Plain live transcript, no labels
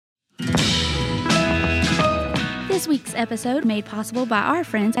This week's episode made possible by our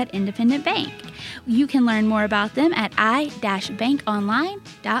friends at Independent Bank. You can learn more about them at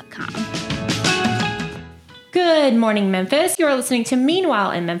i-bankonline.com. Good morning, Memphis. You're listening to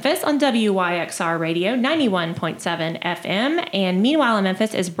Meanwhile in Memphis on WYXR Radio 91.7 FM. And Meanwhile in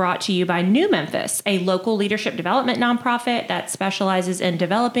Memphis is brought to you by New Memphis, a local leadership development nonprofit that specializes in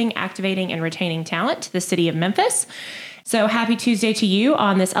developing, activating, and retaining talent to the city of Memphis. So happy Tuesday to you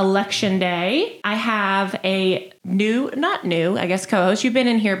on this election day. I have a co-host. You've been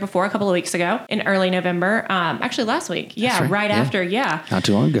in here before a couple of weeks ago in early November. Actually last week. Yeah, right after. Not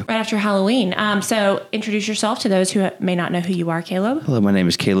too long ago. Right after Halloween. So introduce yourself to those who may not know who you are, Caleb. Hello, my name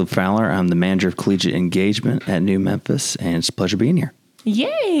is Caleb Fowler. I'm the manager of collegiate engagement at New Memphis, and it's a pleasure being here.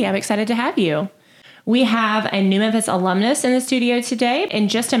 Yay, I'm excited to have you. We have a New Memphis alumnus in the studio today. In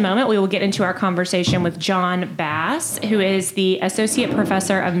just a moment, we will get into our conversation with John Bass, who is the Associate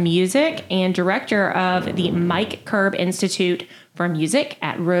Professor of Music and Director of the Mike Curb Institute for Music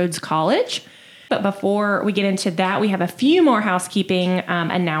at Rhodes College. But before we get into that, we have a few more housekeeping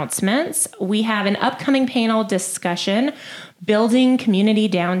announcements. We have an upcoming panel discussion, Building Community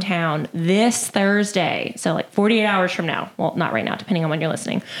Downtown, this Thursday. So like 48 hours from now. Well, not right now, depending on when you're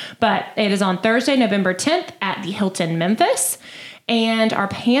listening. But it is on Thursday, November 10th at the Hilton Memphis. And our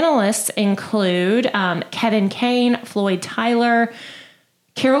panelists include Kevin Kane, Floyd Tyler,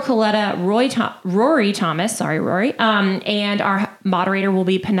 Carol Coletta, Rory Thomas, and our moderator will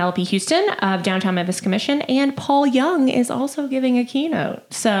be Penelope Houston of Downtown Memphis Commission, and Paul Young is also giving a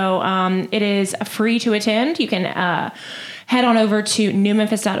keynote. So it is free to attend. You can head on over to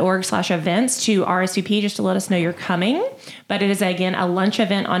newmemphis.org/events to RSVP just to let us know you're coming. But it is, again, a lunch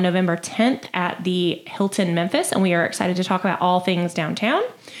event on November 10th at the Hilton Memphis, and we are excited to talk about all things downtown.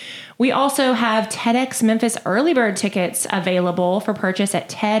 We also have TEDx Memphis early bird tickets available for purchase at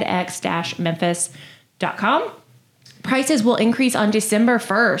tedx-memphis.com. Prices will increase on December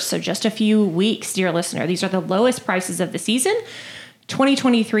 1st, so just a few weeks, dear listener. These are the lowest prices of the season.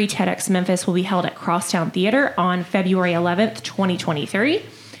 2023 TEDx Memphis will be held at Crosstown Theater on February 11th, 2023.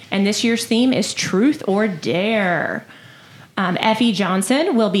 And this year's theme is Truth or Dare. Effie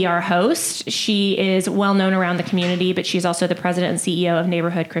Johnson will be our host. She is well known around the community, but she's also the president and CEO of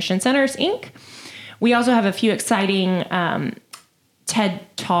Neighborhood Christian Centers, Inc. We also have a few exciting TED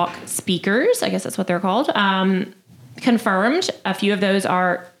Talk speakers. I guess that's what they're called. Confirmed. A few of those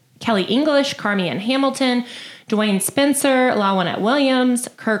are Kelly English, Carmian Hamilton, Dwayne Spencer, Lawanette Williams,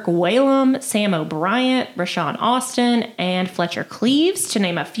 Kirk Whalum, Sam O'Brien, Rashawn Austin, and Fletcher Cleaves, to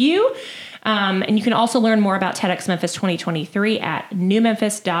name a few. And you can also learn more about TEDx Memphis 2023 at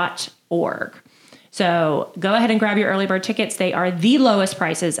newmemphis.org. So go ahead and grab your early bird tickets. They are the lowest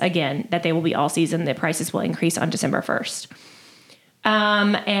prices, again, that they will be all season. The prices will increase on December 1st.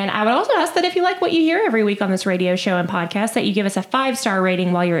 And I would also ask that if you like what you hear every week on this radio show and podcast, that you give us a 5-star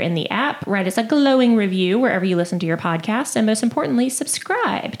rating while you're in the app, write us a glowing review wherever you listen to your podcast, and most importantly,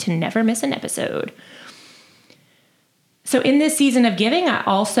 subscribe to never miss an episode. So in this season of giving, I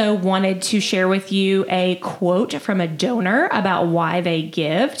also wanted to share with you a quote from a donor about why they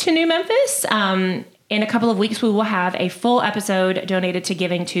give to New Memphis. In a couple of weeks, we will have a full episode donated to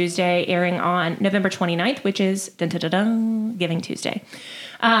Giving Tuesday, airing on November 29th, which is Giving Tuesday.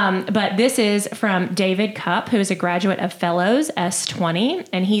 But this is from David Cupp, who is a graduate of Fellows S20,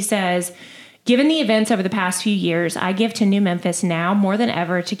 and he says, "Given the events over the past few years, I give to New Memphis now more than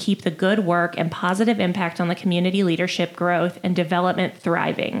ever to keep the good work and positive impact on the community leadership growth and development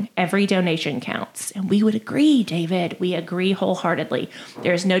thriving. Every donation counts." And we would agree, David. We agree wholeheartedly.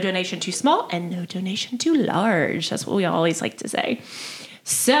 There is no donation too small and no donation too large. That's what we always like to say.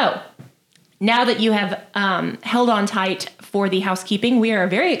 So now that you have held on tight for the housekeeping, we are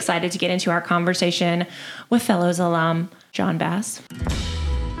very excited to get into our conversation with Fellows alum John Bass.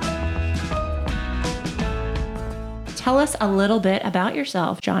 Tell us a little bit about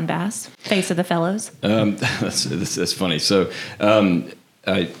yourself, John Bass, face of the Fellows. That's funny. So,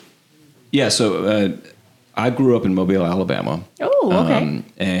 I grew up in Mobile, Alabama. Oh, okay.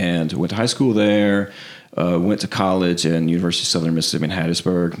 And went to high school there. Went to college in University of Southern Mississippi in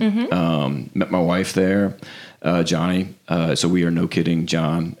Hattiesburg. Mm-hmm. Met my wife there, Johnny. So we are, no kidding,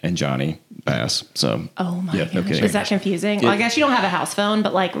 John and Johnny Bass. So, oh my gosh. No kidding. Is that confusing? Well, I guess you don't have a house phone,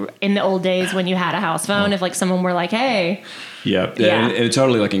 but like in the old days when you had a house phone, if like someone were like, hey. Yeah. And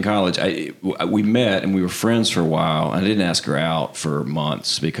totally like in college, we met and we were friends for a while. I didn't ask her out for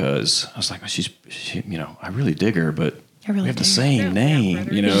months because I was like, she's I really dig her, but we have the same name,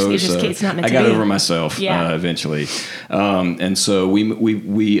 it's not meant to I got be. over myself eventually. And so we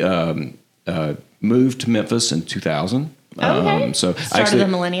moved to Memphis in 2000. Okay. So started the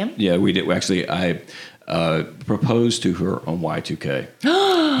millennium. Yeah, we did. Actually, proposed to her on Y2K.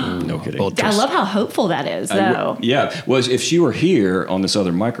 No kidding. Bold I love how hopeful that is, though. Yeah. Well, if she were here on this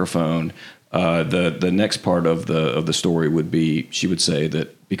other microphone, the next part of the story would be she would say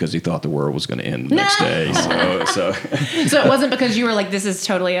that because he thought the world was going to end the next day. So So it wasn't because you were like, this is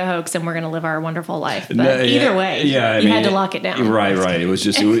totally a hoax and we're going to live our wonderful life. But either way, you had to lock it down. Right. It was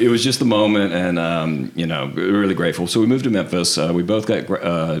just it was just the moment, and really grateful. So we moved to Memphis. We both got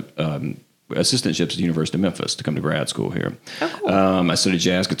assistantships at the University of Memphis to come to grad school here. Oh, cool. I studied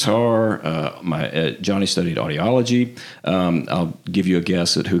jazz guitar. Johnny studied audiology. I'll give you a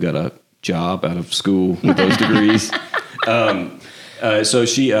guess at who got a job out of school with those degrees. So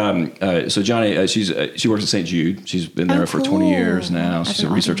Johnny, she works at St. Jude. She's been there for 20 years now. She's a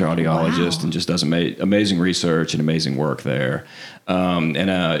research audiologist and just does amazing research and amazing work there. When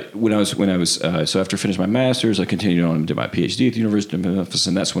I was so after I finished my master's, I continued on and did my PhD at the University of Memphis,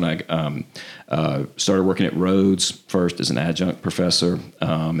 and that's when I started working at Rhodes first as an adjunct professor,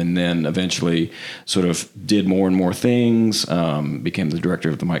 and then eventually sort of did more and more things. Became the director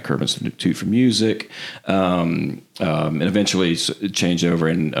of the Mike Curb Institute for Music, and eventually changed over.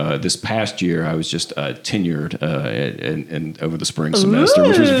 And this past year, I was just tenured and over the spring semester,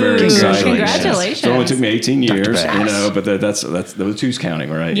 which was very exciting. Congratulations! So it only took me 18 years, but that's the two's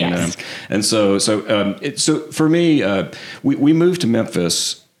counting, right? Yes. And so for me, we moved to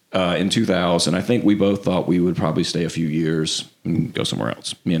Memphis in 2000. I think we both thought we would probably stay a few years and go somewhere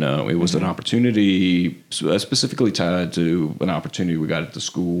else. It was an opportunity specifically tied to an opportunity we got at the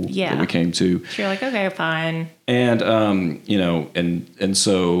school that we came to. So you're like, okay, fine. And and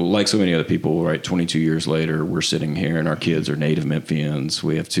so like so many other people, right? 22 years later, we're sitting here, and our kids are native Memphians.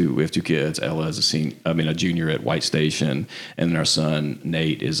 We have two kids. Ella is a junior at White Station, and then our son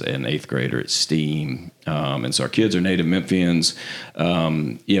Nate is an 8th grader at STEAM. And so our kids are native Memphians.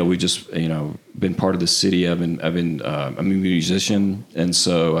 We've just been part of the city. I'm a musician, and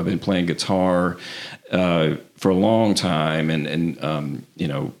so I've been playing guitar for a long time, and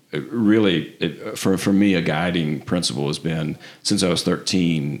for me, a guiding principle has been since I was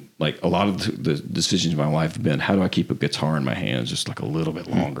 13. Like a lot of the decisions in my life have been, how do I keep a guitar in my hands just like a little bit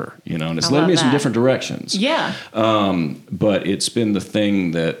longer? And it's led me in some different directions. Yeah. But it's been the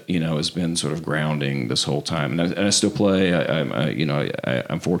thing that has been sort of grounding this whole time, and I still play.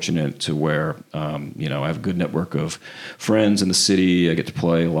 I'm fortunate to where I have a good network of friends in the city. I get to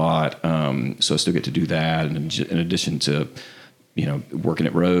play a lot, so I still get to do that, and in addition to working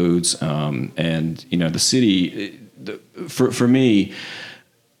at Rhodes, and the city. For me,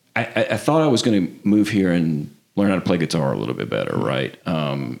 I thought I was going to move here and learn how to play guitar a little bit better, right?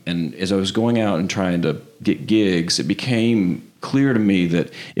 And as I was going out and trying to get gigs, it became clear to me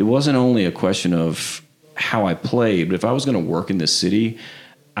that it wasn't only a question of how I played, but if I was going to work in this city,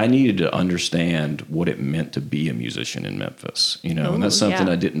 I needed to understand what it meant to be a musician in Memphis, and that's something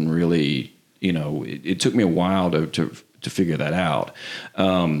I didn't really, it took me a while to figure that out.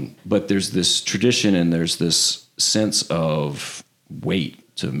 But there's this tradition and there's this sense of weight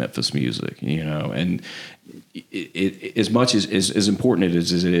to Memphis music, and it as much as important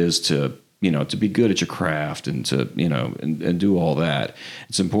as it is to, to be good at your craft and to, and do all that,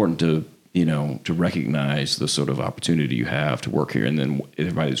 it's important to, to recognize the sort of opportunity you have to work here, and then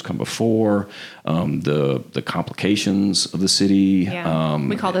everybody who's come before, the complications of the city. Yeah.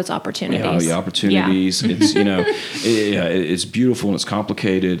 We call those opportunities. Opportunities. Yeah. It's it's beautiful and it's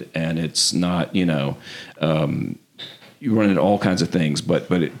complicated, and it's not you run into all kinds of things, but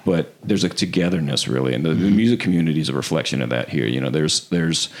there's a togetherness really, and the music community is a reflection of that here.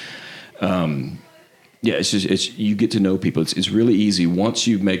 It's you get to know people. It's really easy once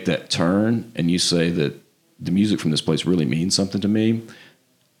you make that turn and you say that the music from this place really means something to me.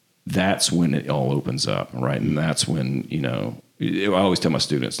 That's when it all opens up, right? And that's when I always tell my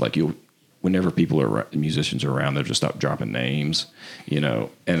students, like, whenever musicians are around, they'll just stop dropping names, And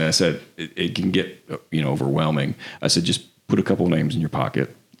I said it can get overwhelming. I said just put a couple of names in your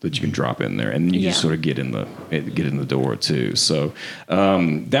pocket that you can drop in there, and you just sort of get in the door too. So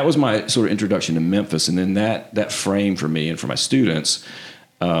that was my sort of introduction to Memphis, and then that frame for me and for my students,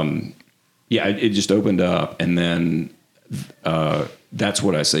 it just opened up, and then that's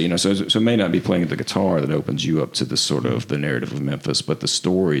what I say. So it may not be playing the guitar that opens you up to the sort of the narrative of Memphis, but the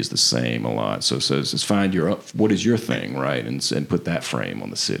story is the same a lot. So it's find what is your thing, right, and put that frame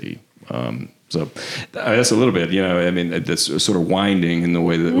on the city. So that's a little bit, that's sort of winding in the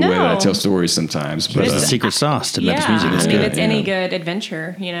way that I tell stories sometimes. But it's the secret sauce to Memphis music. It's any good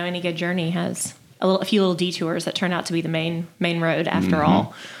adventure, any good journey has a few little detours that turn out to be the main road after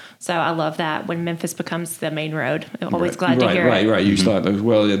all. So I love that when Memphis becomes the main road. I'm always glad to hear it. Right. You thought,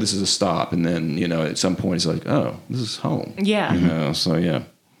 well, yeah, this is a stop. And then, at some point it's like, oh, this is home. Yeah. So, yeah.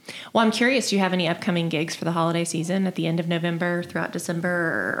 Well, I'm curious, do you have any upcoming gigs for the holiday season at the end of November, throughout December,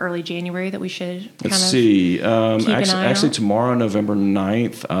 or early January that we should Let's see. keep an eye Actually, on? tomorrow, November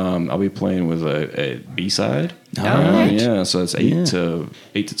 9th, I'll be playing with a B-side. All right. Yeah, so it's 8 to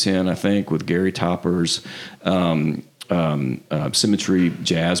 10, I think, with Gary Topper's Symmetry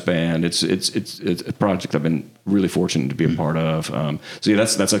Jazz Band. It's a project I've been really fortunate to be a part of. So yeah,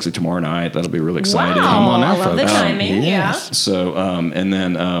 that's actually tomorrow night. That'll be really exciting. Wow, Come on I out, love the folks. timing. Yes. So, and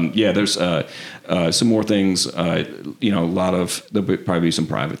then, there's some more things, there'll probably be some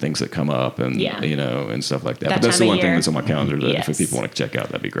private things that come up and, and stuff like that. That But that's time the of one thing year. that's on my calendar that Yes. if people want to check out,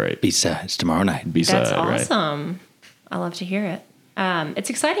 that'd be great. B-sides tomorrow night. B-side, That's right? awesome. I love to hear it. It's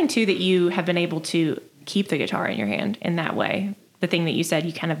exciting, too, that you have been able to keep the guitar in your hand in that way. The thing that you said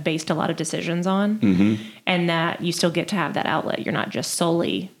you kind of based a lot of decisions on, and that you still get to have that outlet. You're not just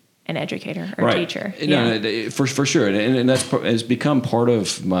solely an educator or teacher. No, for sure. And it's become part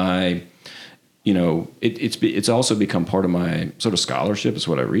of my, it's also become part of my sort of scholarship. It's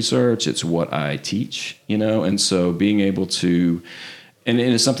what I research. It's what I teach, and so being able to, and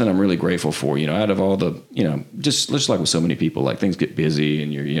it's something I'm really grateful for, out of all the, just like with so many people, like things get busy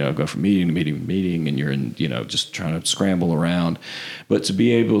and you're, go from meeting to meeting to meeting and you're in, just trying to scramble around. But to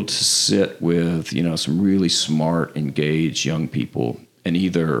be able to sit with, some really smart, engaged young people and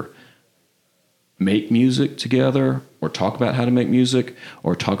either make music together or talk about how to make music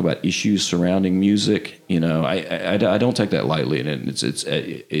or talk about issues surrounding music, I don't take that lightly. And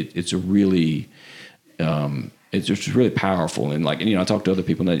it's a really, it's just really powerful. And I talk to other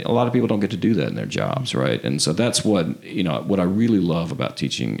people and a lot of people don't get to do that in their jobs. Right. And so that's what, what I really love about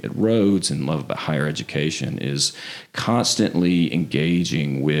teaching at Rhodes and love about higher education is constantly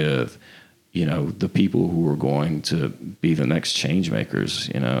engaging with, the people who are going to be the next change makers,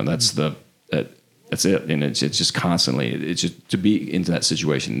 and that's that's it. And it's just constantly, it's just to be into that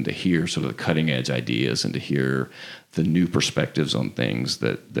situation and to hear sort of the cutting edge ideas and to hear the new perspectives on things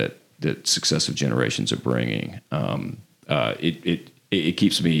that successive generations are bringing. It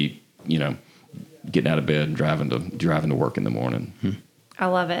keeps me, getting out of bed and driving to work in the morning. I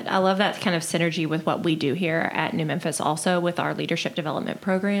love it. I love that kind of synergy with what we do here at New Memphis also with our leadership development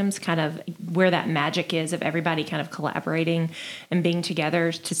programs, kind of where that magic is of everybody kind of collaborating and being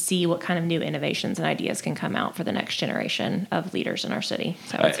together to see what kind of new innovations and ideas can come out for the next generation of leaders in our city.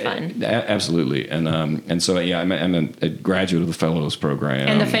 So it's fun. Absolutely. And so, yeah, I'm a graduate of the Fellows program.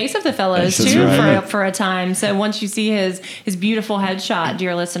 And the face of the Fellows, That's too, right. for a time. So once you see his beautiful headshot,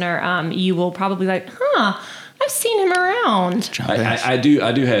 dear listener, you will probably be like, I've seen him around. I do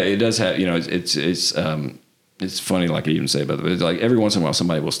have, it does have, it's funny, like I even say about it, but like every once in a while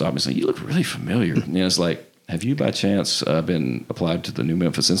somebody will stop me and say, you look really familiar. And it's like, have you by chance been applied to the New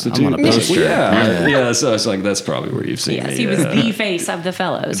Memphis Institute? I'm on a poster. Yeah. So it's like, that's probably where you've seen me. Yes, he was the face of the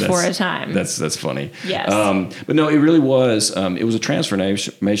Fellows for a time. That's funny. Yes. But no, it really was, it was a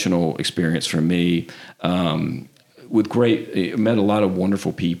transformational experience for me, met a lot of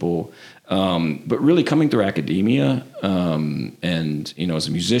wonderful people. But really coming through academia, and, as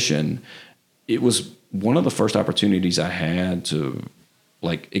a musician, it was one of the first opportunities I had to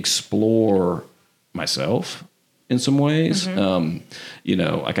explore myself in some ways. I'd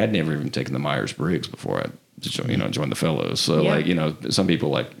never even taken the Myers-Briggs before I joined the Fellows. So some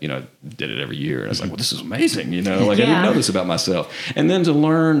people did it every year. And I was like, well, this is amazing. I didn't know this about myself. And then to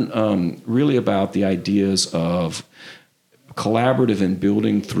learn, really about the ideas of collaborative and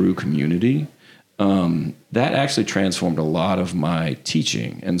building through community, that actually transformed a lot of my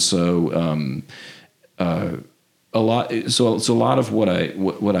teaching. And so, a lot of what I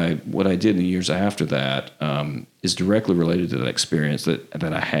did in the years after that is directly related to that experience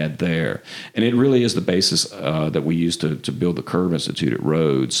that I had there, and it really is the basis that we use to build the Curve Institute at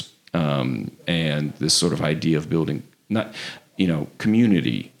Rhodes, and this sort of idea of building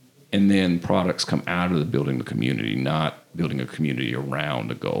community, and then products come out of the building the community, not building a community around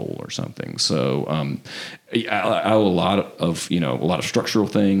a goal or something. So I owe a lot of structural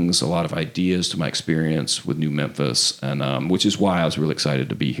things, a lot of ideas to my experience with New Memphis, and which is why I was really excited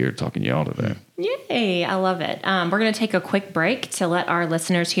to be here talking to y'all today. Yay, I love it. We're going to take a quick break to let our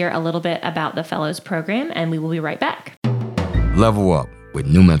listeners hear a little bit about the Fellows program, and we will be right back. Level up with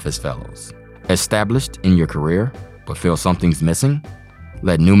New Memphis Fellows. Established in your career, but feel something's missing?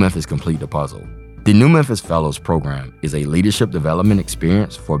 Let New Memphis complete the puzzle. The New Memphis Fellows program is a leadership development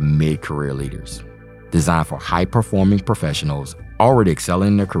experience for mid-career leaders, designed for high-performing professionals already excelling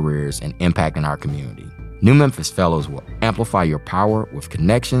in their careers and impacting our community. New Memphis Fellows will amplify your power with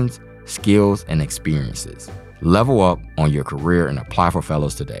connections, skills, and experiences. Level up on your career and apply for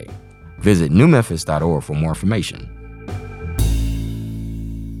fellows today. Visit newmemphis.org for more information.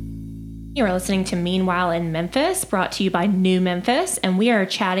 You are listening to Meanwhile in Memphis, brought to you by New Memphis, and we are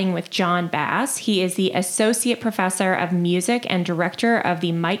chatting with John Bass. He is the Associate Professor of Music and Director of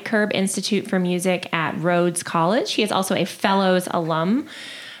the Mike Curb Institute for Music at Rhodes College. He is also a Fellows alum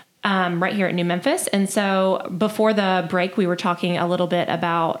right here at New Memphis. And so before the break, we were talking a little bit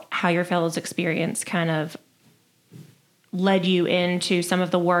about how your Fellows experience kind of led you into some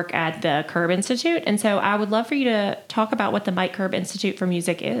of the work at the Curb Institute. And so I would love for you to talk about what the Mike Curb Institute for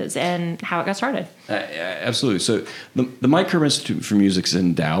Music is and how it got started. Absolutely. So the Mike Curb Institute for Music is an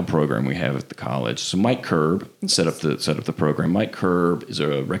endowed program we have at the college. So Mike Curb set up the program. Mike Curb is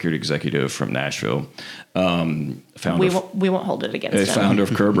a record executive from Nashville. We won't hold it against him. Founder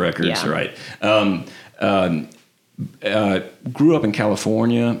of Curb Records, right. Grew up in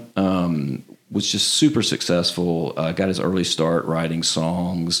California, was just super successful, got his early start writing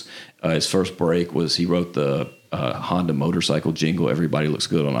songs. His first break was he wrote the Honda motorcycle jingle, "Everybody Looks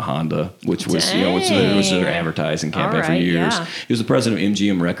Good on a Honda," which was, which was their advertising campaign for years. Yeah. He was the president of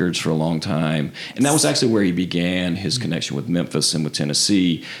MGM Records for a long time. And that was actually where he began his connection with Memphis and with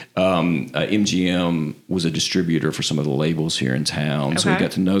Tennessee. MGM was a distributor for some of the labels here in town. So he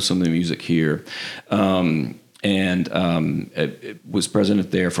got to know some of the music here. Was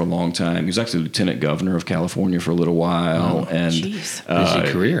president there for a long time. He was actually lieutenant governor of California for a little while, busy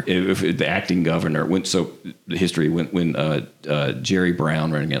career. The acting governor when Jerry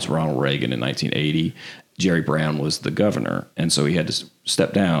Brown ran against Ronald Reagan in 1980. Jerry Brown was the governor, and so he had to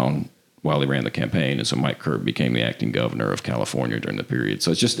step down while he ran the campaign, and so Mike Curb became the acting governor of California during the period. So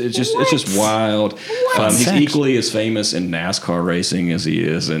it's just wild. He's equally as famous in NASCAR racing as he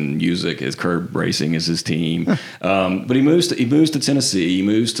is in music. His Curb Racing is his team. But he moves to Tennessee. He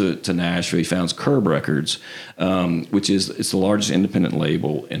moves to Nashville. He founds Curb Records, which it's the largest independent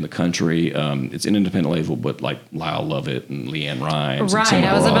label in the country. It's an independent label, but like Lyle Lovett and Leanne Rimes. Right,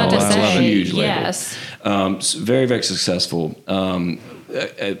 I was about to say, huge yes. Label. Very, very successful.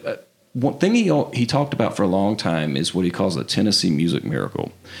 One thing he talked about for a long time is what he calls the Tennessee music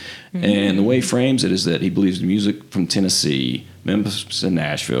miracle. Mm-hmm. And the way he frames it is that he believes the music from Tennessee, Memphis, and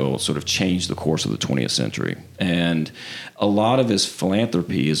Nashville sort of changed the course of the 20th century. And a lot of his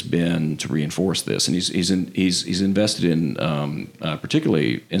philanthropy has been to reinforce this. And he's invested in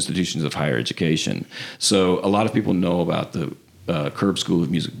particularly institutions of higher education. So a lot of people know about the Curb School of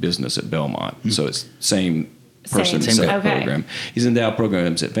Music Business at Belmont. Mm-hmm. So it's same program. He's endowed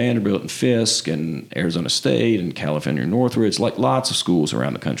programs at Vanderbilt and Fisk and Arizona State and California Northridge, like lots of schools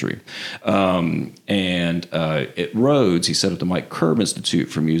around the country. At Rhodes, he set up the Mike Curb Institute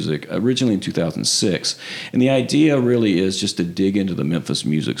for Music originally in 2006. And the idea really is just to dig into the Memphis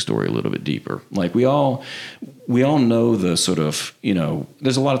music story a little bit deeper. Like we all know the sort of,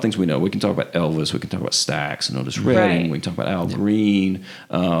 there's a lot of things we know. We can talk about Elvis, we can talk about Stax and Otis Redding, we can talk about Al Green,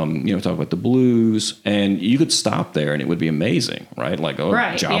 talk about the blues, and you could stop there and it would be amazing, right? Like,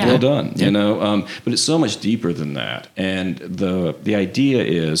 job well done, but it's so much deeper than that. And the idea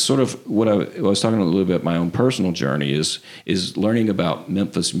is sort of what I was talking a little bit about my own personal journey is learning about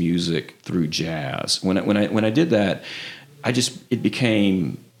Memphis music through jazz. When I did that, it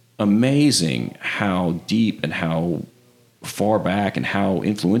became amazing how deep and how far back and how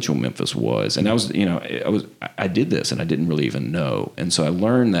influential Memphis was. And I did this and I didn't really even know. And so I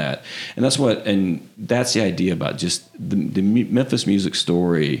learned that. And that's the idea about just the Memphis music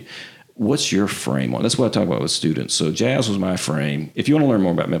story. What's your frame on? That's what I talk about with students. So jazz was my frame. If you want to learn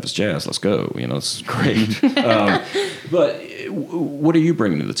more about Memphis jazz, let's go. It's great. But what are you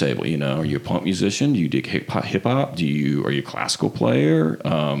bringing to the table? Are you a punk musician? Do you dig hip hop? Are you a classical player?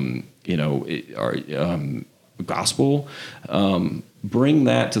 Gospel? Bring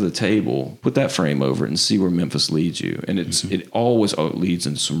that to the table, put that frame over it, and see where Memphis leads you. And it always leads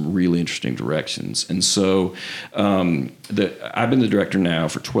in some really interesting directions. And so I've been the director now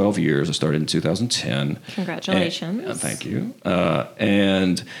for 12 years. I started in 2010. Congratulations. Thank you.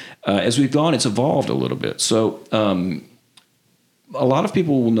 And as we've gone, it's evolved a little bit. So a lot of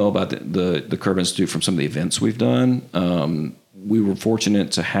people will know about the Curb Institute from some of the events we've done. We were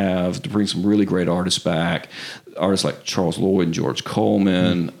fortunate to bring some really great artists back. Artists like Charles Lloyd and George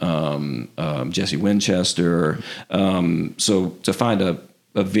Coleman, Jesse Winchester. So to find a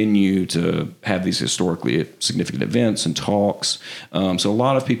venue to have these historically significant events and talks. So a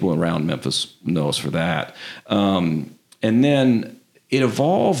lot of people around Memphis know us for that. And then it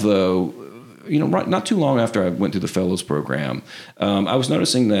evolved, though. Not too long after I went through the Fellows program, I was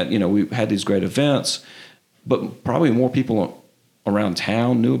noticing that, we had these great events, but probably more people around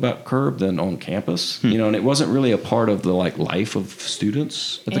town knew about Curb than on campus, and it wasn't really a part of the life of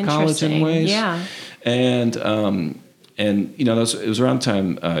students at the college in ways. Yeah. And it was around the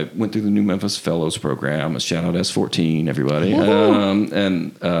time I went through the New Memphis Fellows program. A shout out S14, everybody.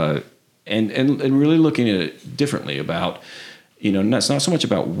 And really looking at it differently about, it's not so much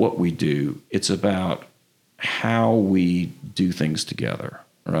about what we do, it's about how we do things together,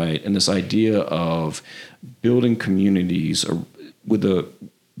 right? And this idea of building communities with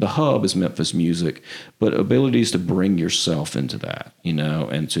the hub is Memphis music, but abilities to bring yourself into that,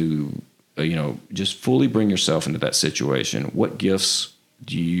 and to, just fully bring yourself into that situation. What gifts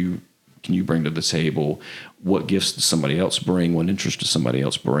can you bring to the table? What gifts does somebody else bring? What interest does somebody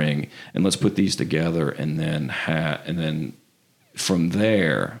else bring? And let's put these together, and then from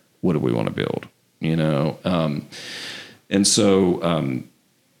there, what do we want to build? And so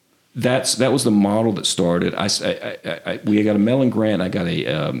that was the model that started. We got a Mellon grant. I got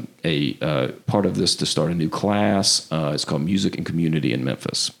a part of this to start a new class. It's called Music and Community in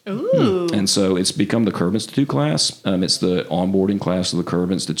Memphis. Ooh. And so it's become the Curb Institute class. It's the onboarding class of the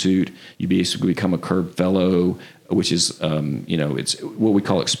Curb Institute. You basically become a Curb Fellow, which is, it's what we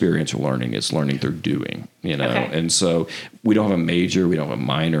call experiential learning. It's learning through doing, Okay. And so we don't have a major, we don't have a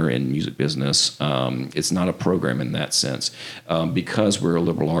minor in music business. It's not a program in that sense because we're a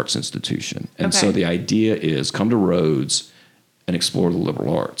liberal arts institution. And so the idea is come to Rhodes and explore the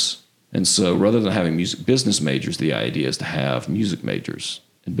liberal arts. And so rather than having music business majors, the idea is to have music majors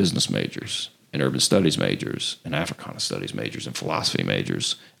and business majors and urban studies majors and Africana studies majors and philosophy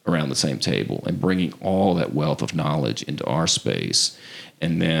majors around the same table, and bringing all that wealth of knowledge into our space,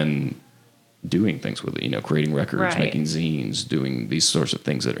 and then doing things with it, creating records, Right. making zines, doing these sorts of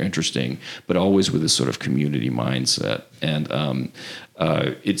things that are interesting, but always with this sort of community mindset. And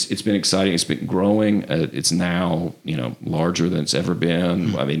it's been exciting. It's been growing. It's now, larger than it's ever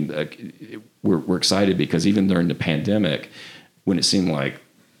been. I mean, we're excited because even during the pandemic, when it seemed like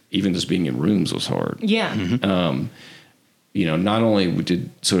even just being in rooms was hard. Yeah. Not only did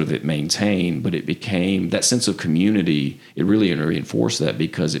sort of it maintain, but it became that sense of community. It really reinforced that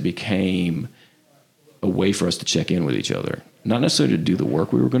because it became a way for us to check in with each other. Not necessarily to do the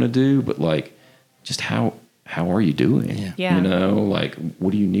work we were going to do, but just how are you doing? Yeah.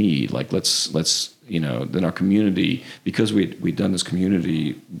 What do you need? Let's then our community, because we'd done this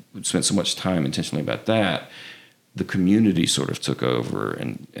community, spent so much time intentionally about that. The community sort of took over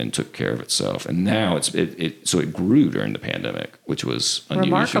and took care of itself, and now it grew during the pandemic, which was unusual.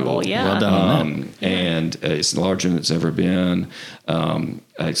 Remarkable, yeah. Well done on that. And it's larger than it's ever been.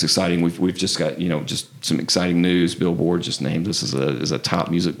 It's exciting. We've just got just some exciting news. Billboard just named us as a top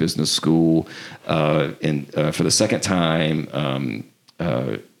music business school, and for the second time.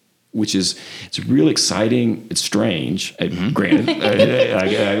 Which it's really exciting. It's strange. Granted,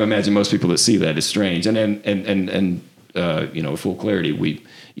 I imagine most people that see that is strange. And with full clarity, we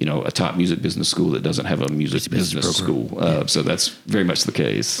a top music business school that doesn't have a music business school. So that's very much the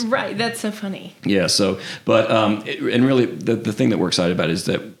case. Right. That's so funny. Yeah. So, but and really, the thing that we're excited about is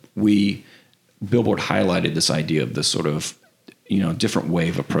that Billboard highlighted this idea of this sort of different way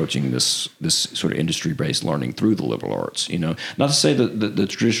of approaching this sort of industry-based learning through the liberal arts. Not to say that the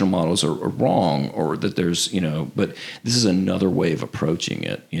traditional models are wrong or that there's, but this is another way of approaching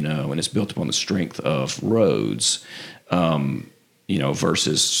it, and it's built upon the strength of Rhodes,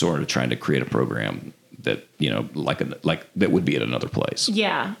 versus sort of trying to create a program that, like that would be at another place.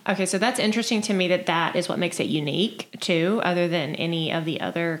 Yeah. Okay. So that's interesting to me that is what makes it unique too, other than any of the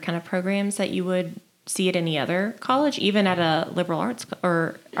other kind of programs that you would see at any other college, even at a liberal arts,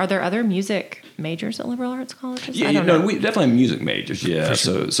 or are there other music majors at liberal arts colleges? Yeah, I don't know. We definitely have music majors. Yeah,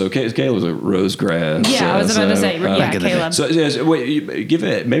 so Caleb's a Rose grad. Yeah, I was about to say, Caleb. So wait, give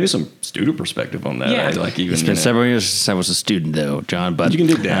it maybe some student perspective on that. Yeah. Right? It's been several years since I was a student, though, John. But you can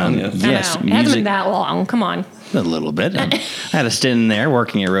dig down. Yes, I know. It hasn't been that long. Come on. A little bit. I had a stint in there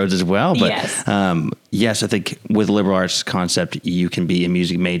working at Rhodes as well. But yes, I think with liberal arts concept, you can be a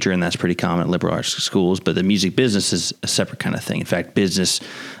music major, and that's pretty common at liberal arts schools. But the music business is a separate kind of thing. In fact, business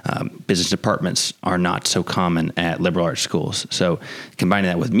departments are not so common at liberal arts schools. So combining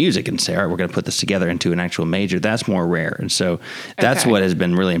that with music and say, all right, we're going to put this together into an actual major, that's more rare. And so that's what has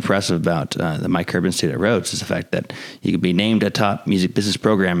been really impressive about the Mike Curb Institute at Rhodes is the fact that you could be named a top music business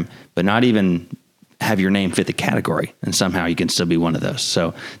program, but not even have your name fit the category, and somehow you can still be one of those.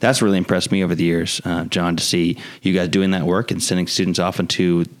 So that's really impressed me over the years, John, to see you guys doing that work and sending students off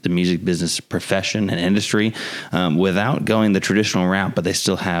into the music business profession and industry without going the traditional route, but they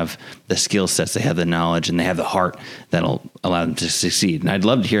still have the skill sets, they have the knowledge, and they have the heart that'll allow them to succeed. And I'd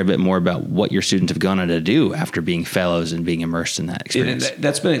love to hear a bit more about what your students have gone on to do after being fellows and being immersed in that experience.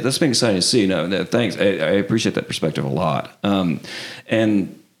 That's been exciting to see. No, thanks. I appreciate that perspective a lot.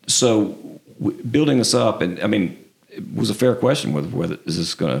 And so building this up, and I mean, it was a fair question whether is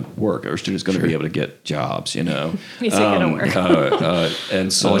this going to work? Are students going to be able to get jobs? You know, is it going to work?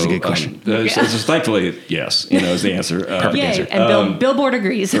 And so, always a good question. So thankfully, yes, is the answer. Perfect answer. And Billboard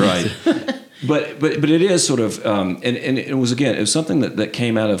agrees. Right. But it is sort of, and it was something that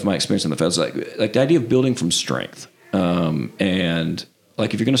came out of my experience in the Feds, like the idea of building from strength. And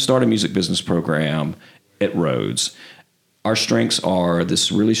like if you're going to start a music business program at Rhodes, our strengths are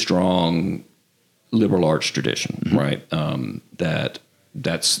this really strong liberal arts tradition, right?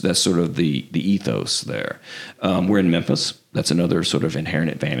 That's sort of the ethos there. We're in Memphis. That's another sort of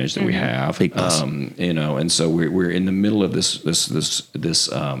inherent advantage that we have. Big plus. And so we're in the middle of this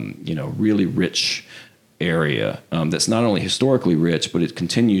really rich area that's not only historically rich, but it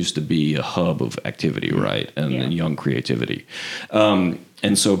continues to be a hub of activity, right? And young creativity.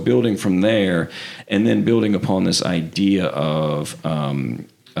 And so building from there, and then building upon this idea of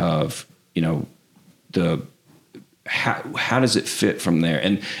how does it fit from there?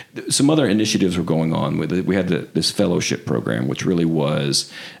 And some other initiatives were going on with it. We had this fellowship program, which really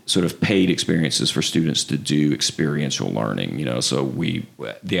was sort of paid experiences for students to do experiential learning. So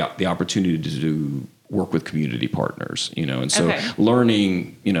the opportunity to do work with community partners. And so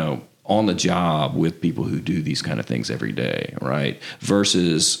learning, on the job with people who do these kind of things every day, right?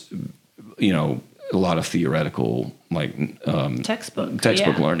 Versus, a lot of theoretical,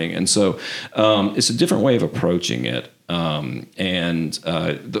 textbook learning. And so it's a different way of approaching it. And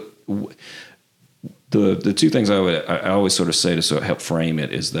the two things I always sort of say to sort of help frame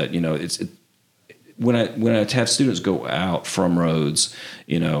it is that, when I have students go out from Rhodes,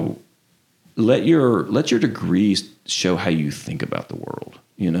 let your degrees show how you think about the world.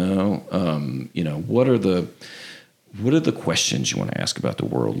 What are the questions you want to ask about the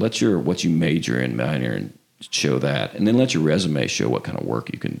world? Let what you major in, minor in, show that, and then let your resume show what kind of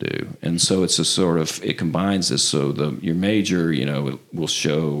work you can do. And so it's a sort of, it combines this. So your major, will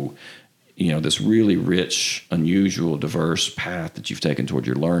show, this really rich, unusual, diverse path that you've taken toward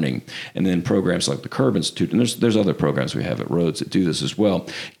your learning. And then programs like the Curb Institute, and there's other programs we have at Rhodes that do this as well,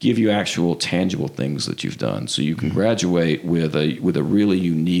 give you actual tangible things that you've done. So you can graduate with a really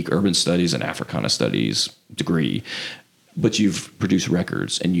unique urban studies and Africana studies degree, but you've produced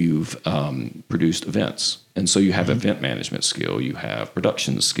records and you've produced events. And so you have event management skill, you have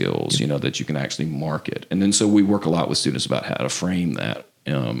production skills, that you can actually market. And then so we work a lot with students about how to frame that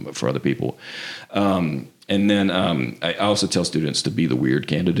for other people. And then I also tell students to be the weird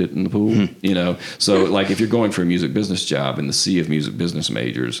candidate in the pool, So like if you're going for a music business job in the sea of music business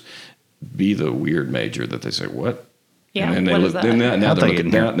majors, be the weird major that they say, what? Yeah, and what is that? Now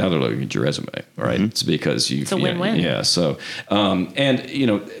they're looking at your resume, right? It's because it's a win-win. Yeah. So, and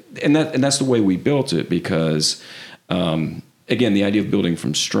that's the way we built it because, again, the idea of building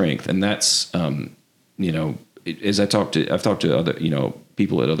from strength, and that's, as I've talked to other,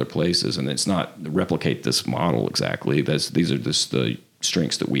 people at other places, and it's not replicate this model exactly. These are just the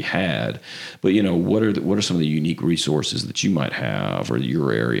strengths that we had, but what are some of the unique resources that you might have or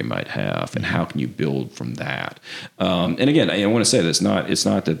your area might have, and how can you build from that? And again, I want to say that it's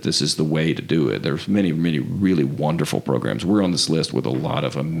not that this is the way to do it. There's many really wonderful programs. We're on this list with a lot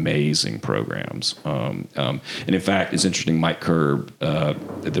of amazing programs, and in fact, it's interesting. Mike Curb,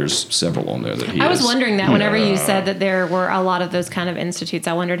 there's several on there that he. I was wondering that whenever you said that there were a lot of those kind of institutes,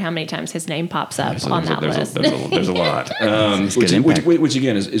 I wondered how many times his name pops up on that list. There's a lot. Which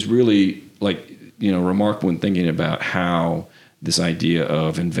again is really remarkable when thinking about how this idea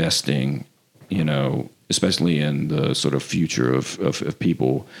of investing, especially in the sort of future of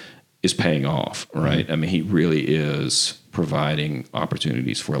people, is paying off, right? I mean, he really is providing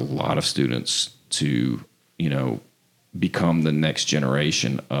opportunities for a lot of students to, become the next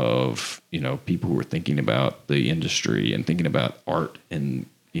generation of, people who are thinking about the industry and thinking about art and,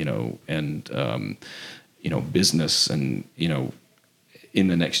 business and, in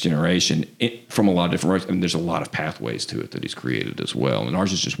the next generation from a lot of different roads. I mean, there's a lot of pathways to it that he's created as well, and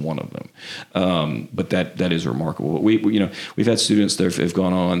ours is just one of them. But that is remarkable. We've had students that have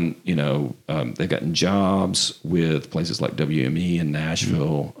gone on, they've gotten jobs with places like WME in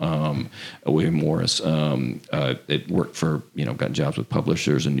Nashville, William Morris. It worked for, gotten jobs with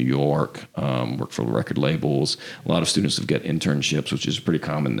publishers in New York, worked for record labels. A lot of students have got internships, which is a pretty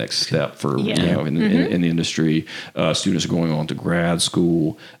common next step for, in the industry. Students are going on to grad school.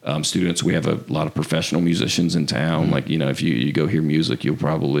 Students, we have a lot of professional musicians in town. Like, if you go hear music, you'll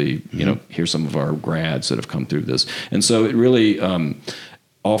probably, hear some of our grads that have come through this. And so it really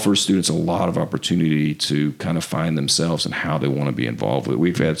offers students a lot of opportunity to kind of find themselves and how they want to be involved with it.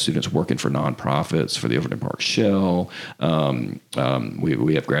 We've had students working for nonprofits, for the Overton Park Shell.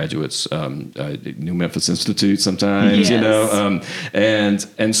 We have graduates, New Memphis Institute sometimes,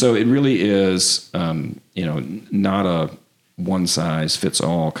 and so it really is, not a one size fits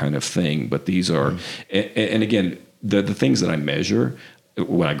all kind of thing, but these are, and again, the things that I measure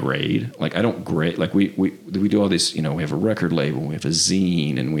when I grade, like I don't grade, like we do all this, we have a record label, we have a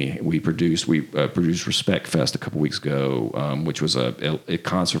zine, and we produced Respect Fest a couple weeks ago, which was a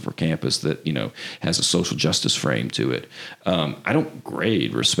concert for campus that, has a social justice frame to it. I don't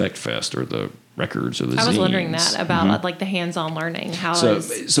grade Respect Fest or the records or the zines. I was wondering that about like the hands-on learning. We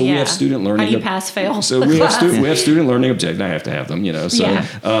have student learning. How do you pass fail? So we have student learning objectives. I have to have them,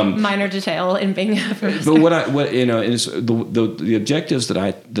 minor detail in being a person. But is the objectives that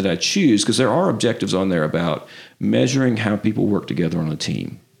I choose, because there are objectives on there about measuring how people work together on a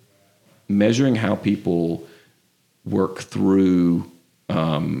team, measuring how people work through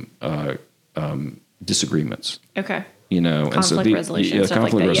disagreements. Okay. Conflict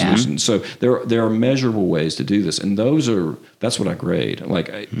resolution. So there are measurable ways to do this, and that's what I grade. Like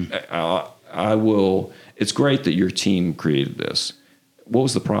I will. It's great that your team created this. What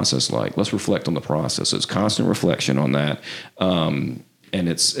was the process like? Let's reflect on the process. It's constant reflection on that, and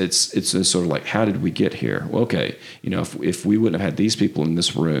it's sort of like, how did we get here? Well, okay, if we wouldn't have had these people in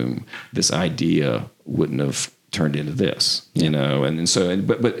this room, this idea wouldn't have turned into this, and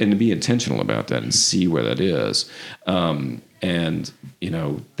to be intentional about that and see where that is,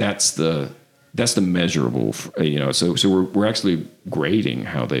 that's the measurable, so we're actually grading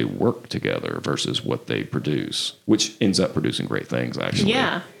how they work together versus what they produce, which ends up producing great things actually.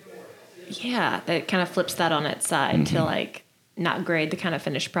 That kind of flips that on its side to like not grade the kind of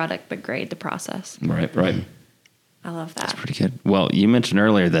finished product, but grade the process. Right. I love that. That's pretty good. Well, you mentioned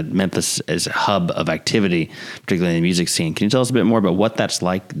earlier that Memphis is a hub of activity, particularly in the music scene. Can you tell us a bit more about what that's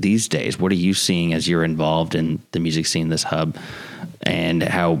like these days? What are you seeing as you're involved in the music scene, this hub, and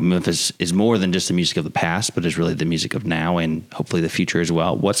how Memphis is more than just the music of the past, but is really the music of now and hopefully the future as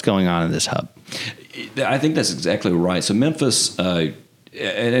well? What's going on in this hub? I think that's exactly right. So Memphis,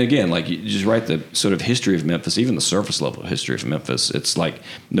 and again, like you just write the sort of history of Memphis, even the surface level history of Memphis, it's like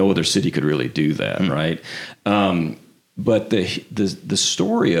no other city could really do that, right? But the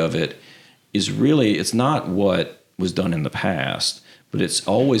story of it is really, it's not what was done in the past, but it's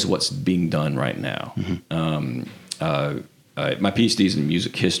always what's being done right now. My PhD is in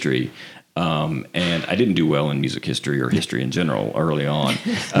music history, and I didn't do well in music history or history in general early on.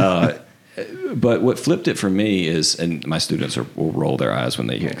 But what flipped it for me is, and my students will roll their eyes when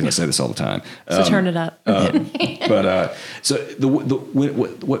they hear, because I say this all the time. So turn it up. So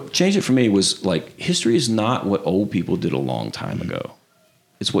what changed it for me was like, history is not what old people did a long time ago.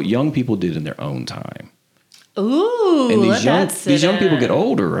 It's what young people did in their own time. Ooh, and these young people get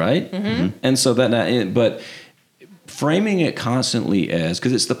older, right? And so but framing it constantly as,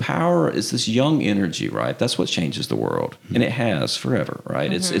 because it's the power, it's this young energy, right? That's what changes the world, and it has forever,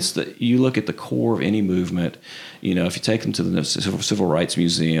 right? It's you look at the core of any movement, if you take them to the Civil Rights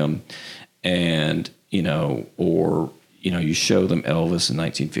Museum, and or you show them Elvis in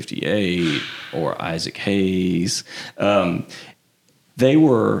 1958 or Isaac Hayes, that's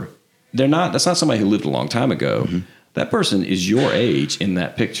not somebody who lived a long time ago. That person is your age in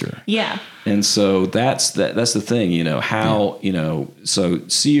that picture. Yeah. And so that's the thing, so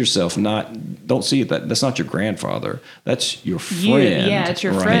see yourself, don't see that's not your grandfather. That's your friend. It's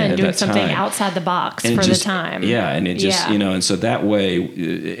your friend doing something outside the box for the time. Yeah. And it just, and so that way,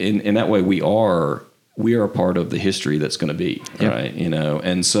 in that way we are a part of the history that's going to be, right?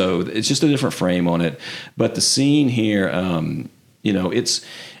 And so it's just a different frame on it. But the scene here, it's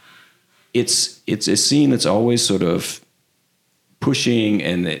a scene that's always sort of pushing,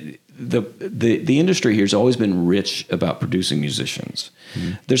 and the industry here has always been rich about producing musicians.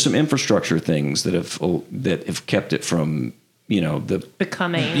 There's some infrastructure things that have kept it from the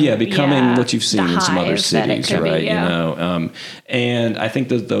becoming what you've seen in some other cities, right? Be, And I think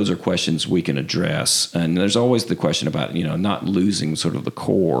that those are questions we can address. And there's always the question about not losing sort of the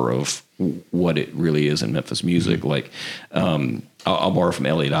core of what it really is in Memphis music. Like I'll borrow from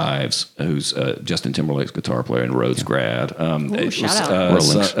Elliot Ives, who's Justin Timberlake's guitar player and Rhodes grad. Shout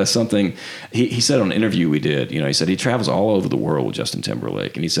out. Something he said on an interview we did. He said he travels all over the world with Justin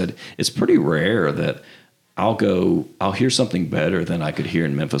Timberlake, and he said it's pretty rare that I'll hear something better than I could hear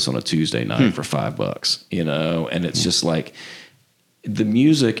in Memphis on a Tuesday night for $5, and it's just like the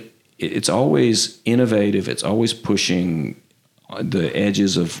music, it's always innovative. It's always pushing the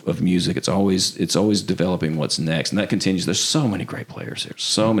edges of music. It's always developing what's next. And that continues. There's so many great players here,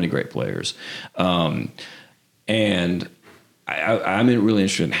 and I'm really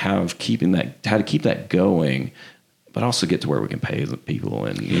interested in how to keep that going, but also get to where we can pay the people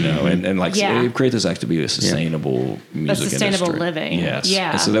and create this actually be a sustainable music sustainable industry. Living. Yes.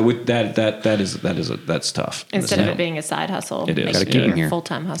 Yeah. And so that's tough. Instead of it being a side hustle, it is. Gotta keep it here.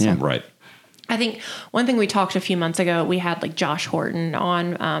 Full-time hustle. Yeah. Right. I think one thing we talked a few months ago, we had like Josh Horton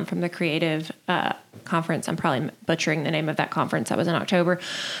on from the Creative Conference. I'm probably butchering the name of that conference. That was in October,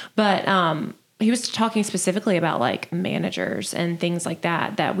 but he was talking specifically about like managers and things like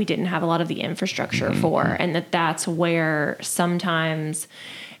that we didn't have a lot of the infrastructure for, and that's where sometimes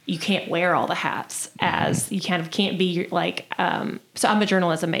you can't wear all the hats, as you kind of can't be like, so I'm a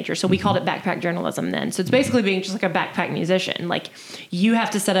journalism major, so we called it backpack journalism then. So it's basically being just like a backpack musician. Like you have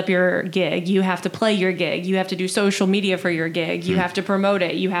to set up your gig, you have to play your gig, you have to do social media for your gig, you have to promote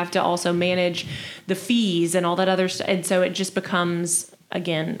it, you have to also manage the fees and all that other stuff. And so it just becomes,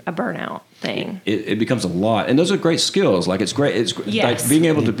 again, a burnout thing. It becomes a lot, and those are great skills. Like it's great. It's yes. like being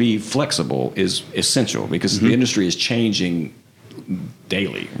able to be flexible is essential because the industry is changing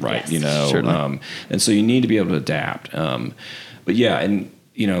daily, right? Yes. And so you need to be able to adapt. But yeah, and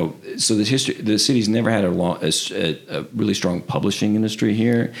so the city's never had a really strong publishing industry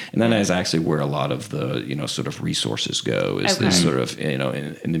here, and that is actually where a lot of the sort of resources go. Is this sort of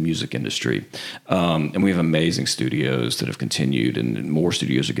in the music industry, and we have amazing studios that have continued, and more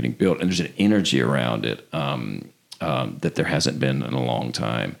studios are getting built, and there's an energy around it that there hasn't been in a long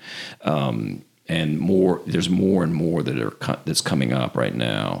time. And there's more and more that's coming up right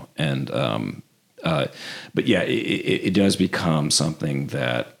now, and but yeah, it does become something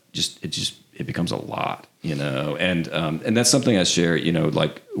that it becomes a lot, and that's something I share,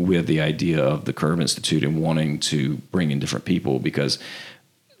 like with the idea of the Curve Institute and wanting to bring in different people, because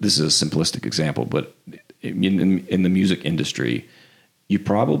this is a simplistic example, but in the music industry, you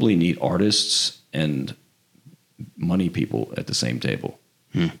probably need artists and money people at the same table.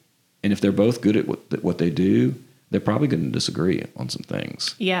 And if they're both good at what they do, they're probably going to disagree on some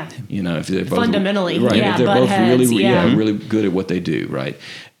things. Yeah. If they're both fundamentally, right, yeah, if they're both heads, really good at what they do, right?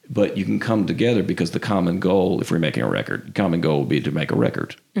 But you can come together because the common goal, if we're making a record, the common goal would be to make a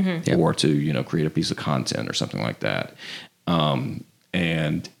record or to create a piece of content or something like that,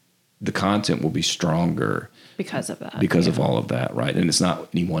 and the content will be stronger because of that, because of all of that, right? And it's not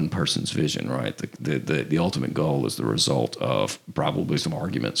any one person's vision, right? The ultimate goal is the result of probably some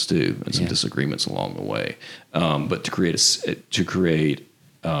arguments too, and some disagreements along the way. But to create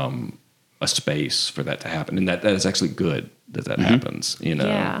a space for that to happen, and that is actually good that happens.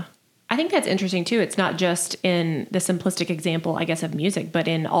 Yeah. I think that's interesting too. It's not just in the simplistic example, I guess, of music, but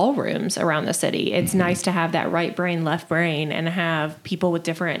in all rooms around the city. It's nice to have that right brain, left brain, and have people with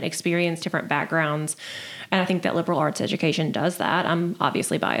different experience, different backgrounds. And I think that liberal arts education does that. I'm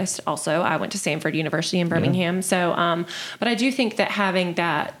obviously biased also. I went to Samford University in Birmingham. Yeah. So, but I do think that having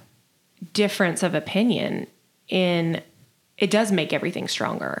that difference of opinion it does make everything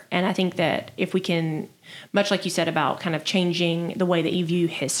stronger. And I think that if we can, much like you said about kind of changing the way that you view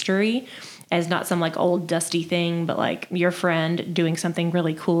history as not some like old dusty thing, but like your friend doing something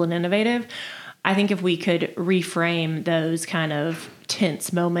really cool and innovative, I think if we could reframe those kind of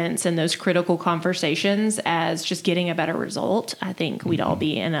tense moments and those critical conversations as just getting a better result, I think we'd all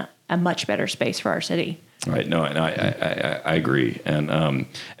be in a much better space for our city. Right. No, and I agree. And I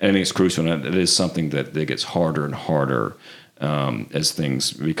think it's crucial. And it is something that gets harder and harder as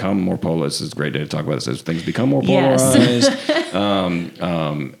things become more polarized. It's a great day to talk about this. As things become more polarized, yes.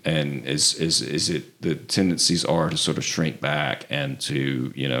 And is it the tendencies are to sort of shrink back and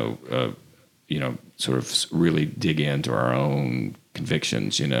to sort of really dig into our own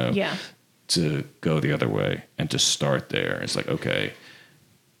convictions, to go the other way and to start there. It's like, okay,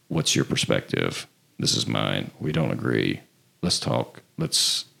 what's your perspective? This is mine. We don't agree. Let's talk.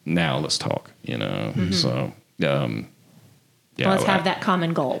 Let's talk. So. Let's have that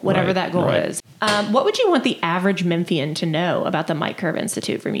common goal, whatever that goal is. What would you want the average Memphian to know about the Mike Curb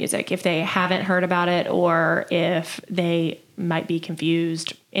Institute for Music if they haven't heard about it or if they might be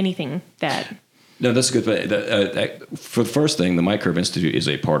confused? Anything that... No, that's a good point. For the first thing, the Mike Curb Institute is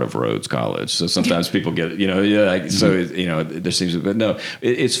a part of Rhodes College. So sometimes people get, there seems to be, but no,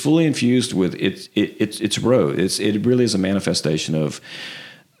 it's fully infused with, it's Rhodes. It really is a manifestation of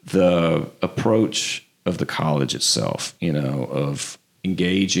the approach of the college itself, of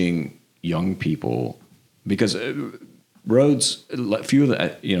engaging young people, because Rhodes,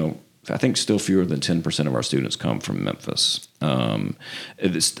 I think still fewer than 10% of our students come from Memphis. I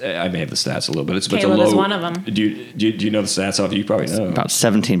may have the stats a little bit. Caleb is one of them. Do you know the stats off? You probably know. About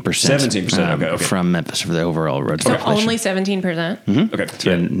 17%. 17%, okay. From Memphis for the overall Rhodes So population. only 17%? Mm-hmm. Okay. It's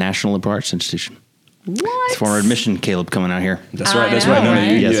a national liberal arts institution. What? It's former admission, Caleb, coming out here. That's right. That's know, right. No,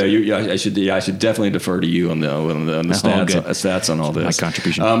 right? Yes. I should definitely defer to you on the stats on all this. My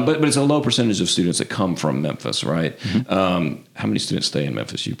contribution. But it's a low percentage of students that come from Memphis, right? Mm-hmm. How many students stay in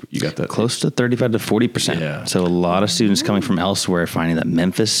Memphis? You got that? Close to 35 to 40%. Yeah. So a lot of students coming from elsewhere finding that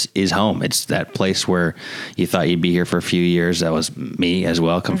Memphis is home. It's that place where you thought you'd be here for a few years. That was me as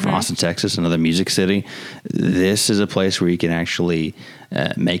well. Come from Austin, Texas, another music city. This is a place where you can actually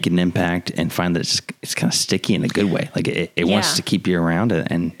make an impact and find that it's kind of sticky in a good way. Like it wants to keep you around,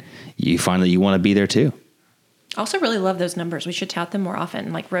 and you find that you want to be there too. I also really love those numbers. We should tout them more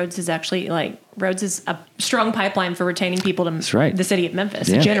often. Like Rhodes is a strong pipeline for retaining people to the city of Memphis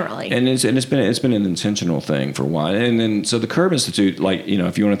generally. And it's been an intentional thing for a while. And then so the Curb Institute,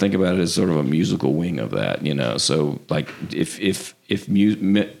 if you want to think about it as sort of a musical wing of that, so like if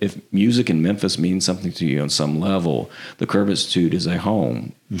music in Memphis means something to you on some level, the Curb Institute is a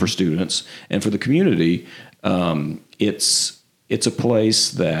home for students and for the community. It's a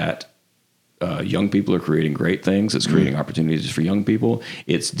place that young people are creating great things. It's creating opportunities for young people.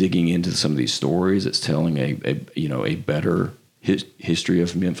 It's digging into some of these stories. It's telling a better history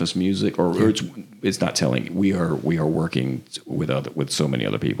of Memphis music, or it's not telling. We are working with so many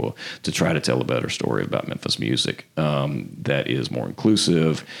other people to try to tell a better story about Memphis music that is more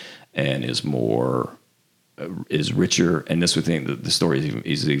inclusive and is richer. And this would think that the story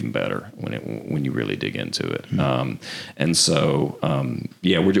is even better when you really dig into it. And so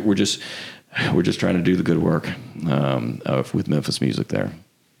we're just trying to do the good work with Memphis music there.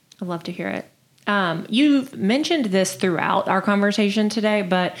 I'd love to hear it. You've mentioned this throughout our conversation today,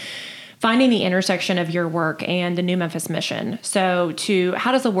 but finding the intersection of your work and the New Memphis mission. So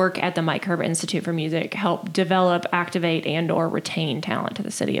how does the work at the Mike Curb Institute for Music help develop, activate, and or retain talent to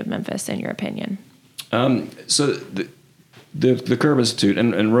the city of Memphis, in your opinion? So the Curb Institute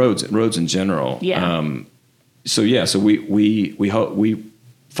and Rhodes in general. Yeah. So we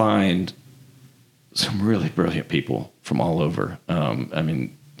find some really brilliant people from all over.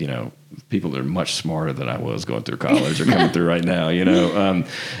 People that are much smarter than I was going through college or coming through right now,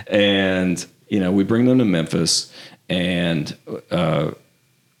 and we bring them to Memphis, and at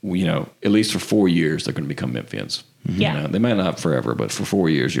least for 4 years, they're going to become Memphians. Yeah. They might not forever, but for 4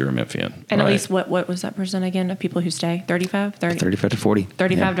 years, you're a Memphian. And right? At least what was that percent again of people who stay? 35 to 40.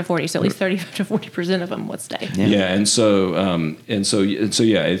 35 to 40. So at least 35 to 40% of them would stay. Yeah. And so I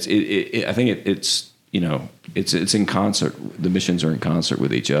think it's in concert. The missions are in concert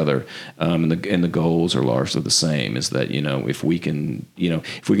with each other. And the goals are largely the same, is that, if we can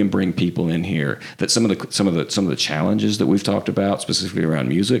bring people in here, that some of the challenges that we've talked about specifically around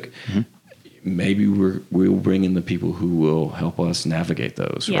music, maybe we'll bring in the people who will help us navigate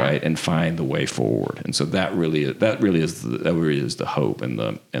those, right, and find the way forward. And so that really is the hope and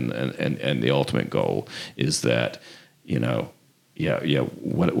the ultimate goal is that,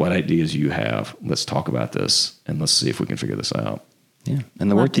 what ideas you have, let's talk about this and let's see if we can figure this out. Yeah,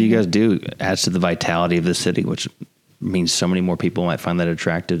 and the work that you guys do adds to the vitality of the city, which means so many more people might find that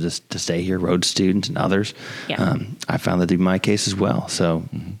attractive to stay here, Rhodes students and others. Yeah. I found that to be my case as well. So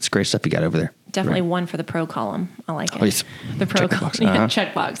it's great stuff you got over there. Definitely one for the pro column. I like it. Oh, yes. The pro column.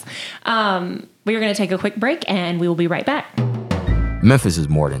 Checkbox. We are going to take a quick break and we will be right back. Memphis is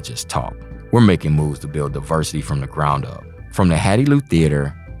more than just talk. We're making moves to build diversity from the ground up. From the Hattie Lou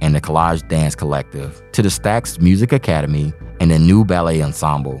Theater and the Collage Dance Collective to the Stax Music Academy and the New Ballet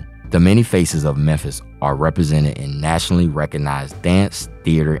Ensemble, the many faces of Memphis are represented in nationally recognized dance,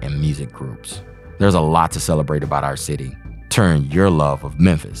 theater, and music groups. There's a lot to celebrate about our city. Turn your love of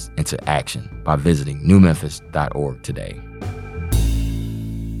Memphis into action by visiting newmemphis.org today.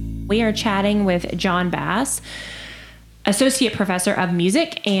 We are chatting with John Bass, Associate Professor of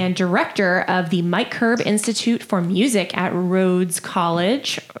Music and Director of the Mike Curb Institute for Music at Rhodes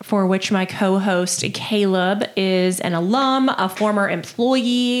College, for which my co-host Caleb is an alum, a former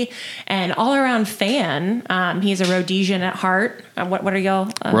employee, and all-around fan. He's a Rhodesian at heart. What are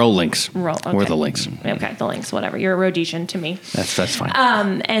y'all? Roll Links. Okay. We're the Links. Okay, the Links, whatever. You're a Rhodesian to me. That's fine.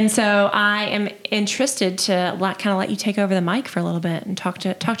 And so I am interested to kind of let you take over the mic for a little bit and talk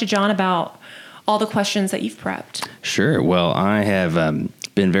to John about all the questions that you've prepped. Sure. Well, I have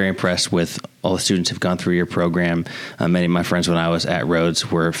been very impressed with all the students who've gone through your program. Many of my friends when I was at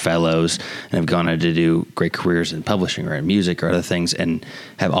Rhodes were fellows and have gone on to do great careers in publishing or in music or other things, and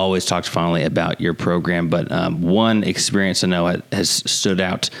have always talked fondly about your program. But one experience I know has stood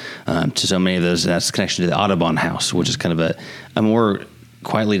out to so many of those, and that's the connection to the Audubon House, which is kind of a more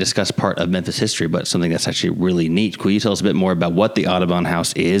quietly discussed part of Memphis history, but something that's actually really neat. Could you tell us a bit more about what the Audubon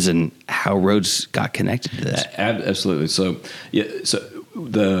House is and how Rhodes got connected to this? Absolutely. So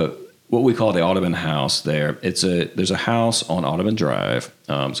what we call the Audubon House there's a house on Audubon Drive,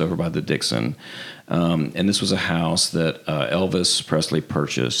 it's over by the Dixon. And this was a house that Elvis Presley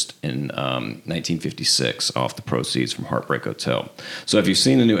purchased in 1956 off the proceeds from Heartbreak Hotel. So if you've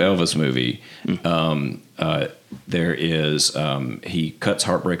seen the new Elvis movie, there is he cuts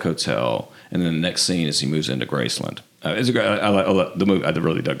Heartbreak Hotel, and then the next scene is he moves into Graceland. It's a great. I like the movie. I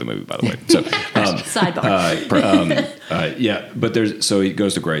really dug the movie, by the way. So sidebar. Yeah, but so he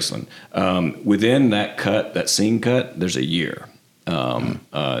goes to Graceland. Within that scene cut, there's a year. So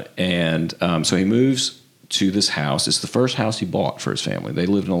he moves to this house. It's the first house he bought for his family. They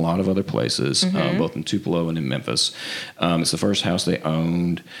lived in a lot of other places, both in Tupelo and in Memphis. It's the first house they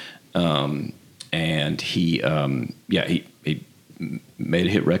owned. And he made a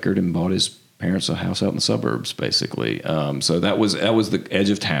hit record and bought his parents a house out in the suburbs, basically. So that was the edge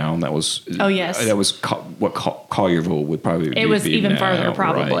of town. That was that was what Collierville would probably be. It was even now, farther,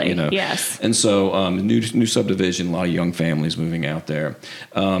 probably. Right, you know? Yes. And so new subdivision, a lot of young families moving out there.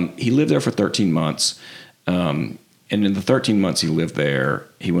 He lived there for 13 months. And in the 13 months he lived there,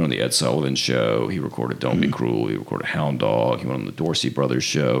 he went on the Ed Sullivan Show. He recorded Don't Be Cruel. He recorded Hound Dog. He went on the Dorsey Brothers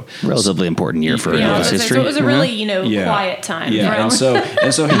Show. Relatively important year for Elvis history. So it was a really, quiet time. Yeah, and so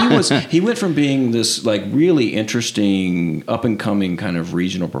he went from being this like really interesting up and coming kind of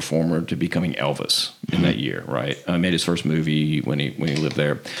regional performer to becoming Elvis in that year. Right, made his first movie when he lived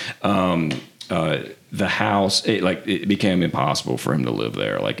there. The house, it became impossible for him to live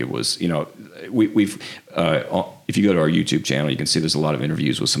there. Like it was, we've if you go to our YouTube channel, you can see there's a lot of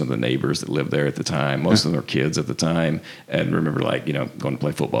interviews with some of the neighbors that lived there at the time. Most of them were kids at the time, and remember going to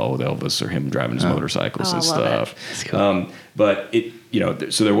play football with Elvis or him driving his motorcycles and stuff. That's cool. But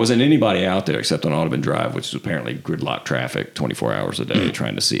so there wasn't anybody out there except on Audubon Drive, which is apparently gridlock traffic 24 hours a day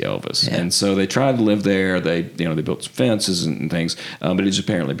trying to see Elvis. Yeah. And so they tried to live there. They built some fences and things, but it just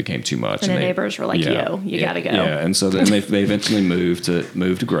apparently became too much. And the neighbors were like, you got to go. Yeah, and so then they eventually moved to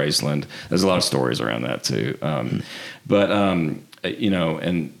Graceland. There's a lot of stories around that too. But when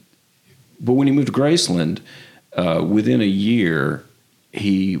he moved to Graceland, within a year,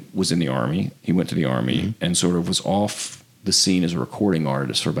 he was in the Army. He went to the Army and sort of was off the scene as a recording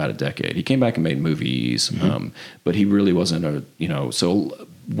artist for about a decade. He came back and made movies, but he really wasn't so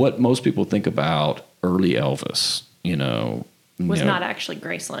what most people think about early Elvis, was not actually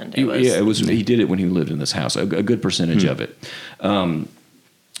Graceland. It was. He did it when he lived in this house, a good percentage of it.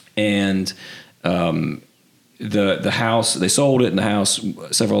 The house, they sold it, and the house,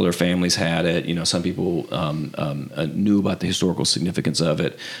 several other families had it. Some people knew about the historical significance of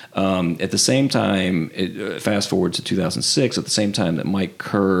it. At the same time, fast forward to 2006, at the same time that Mike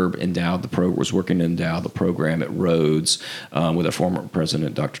Curb was working to endow the program at Rhodes with our former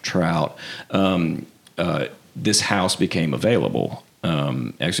president, Dr. Trout, this house became available.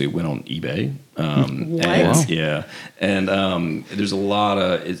 Actually, it went on eBay. And there's a lot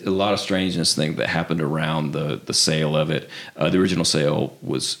of strangeness that happened around the sale of it. The original sale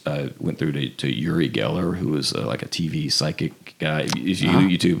went through to Uri Geller, who was like a TV psychic guy. If you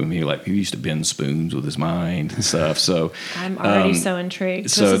YouTube him, he used to bend spoons with his mind and stuff. So I'm already so intrigued.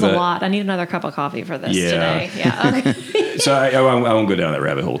 This is a lot. I need another cup of coffee for this today. Yeah. Okay. So I won't go down that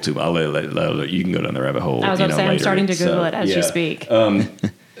rabbit hole too. I'll let you can go down the rabbit hole. I was going to say I'm starting to Google it as you speak.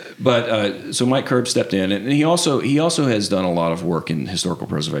 But so Mike Curb stepped in, and he also has done a lot of work in historical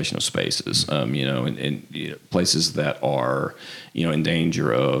preservation of spaces, in places that are in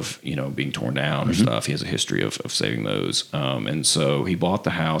danger of being torn down or stuff. He has a history of saving those, and so he bought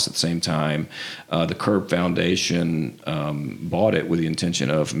the house at the same time. The Curb Foundation bought it with the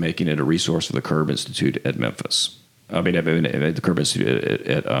intention of making it a resource for the Curb Institute at Memphis. I mean, at the Curb Institute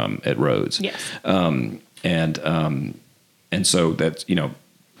at Rhodes. Yes. And so that's,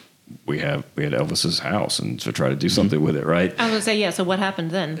 we had Elvis's house, and to try to do something with it, right? I was gonna say, yeah. So what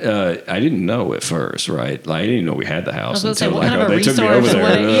happened then? I didn't know at first, right? Like, I didn't know we had the house until they took me over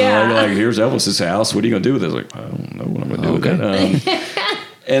there. Like, here's Elvis's house. What are you gonna do with it? I was like, I don't know what I'm gonna do with it.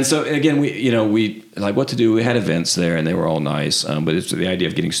 And so again, we like what to do. We had events there, and they were all nice. But it's the idea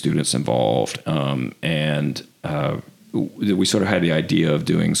of getting students involved, and we sort of had the idea of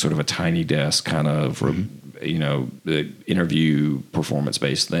doing sort of a tiny desk kind of. The interview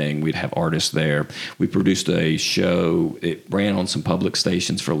performance-based thing. We'd have artists there. We produced a show. It ran on some public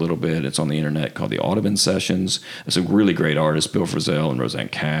stations for a little bit. It's on the internet called the Audubon Sessions. There's some really great artists, Bill Frisell and Roseanne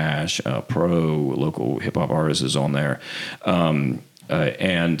Cash, local hip-hop artist is on there.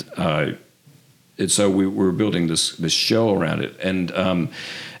 And so we were building this show around it. And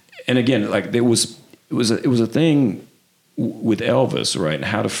again, like it was a thing with Elvis, right? And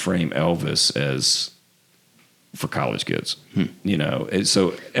how to frame Elvis as for college kids, And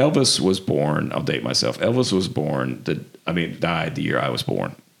so Elvis was born. I'll date myself. Elvis was born. Died the year I was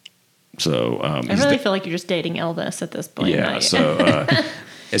born. So I really feel like you're just dating Elvis at this point. Yeah.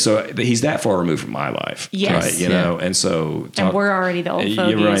 So he's that far removed from my life, right? And so and we're already the old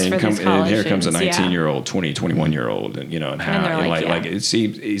fogies for these college and here comes a students, 19-year-old, 20, 21-year-old, and how and it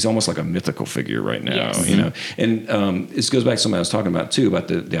seems he's almost like a mythical figure right now, And this goes back to something I was talking about too, about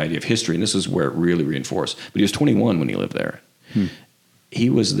the idea of history, and this is where it really reinforced. But he was 21 when he lived there. He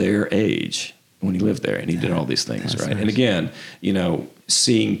was their age when he lived there, and he did all these things, right? Nice. And again,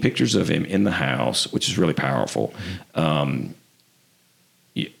 seeing pictures of him in the house, which is really powerful.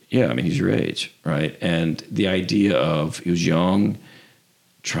 He's your age, right? And the idea of he was young,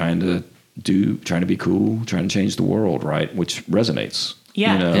 trying to be cool, trying to change the world, right? Which resonates.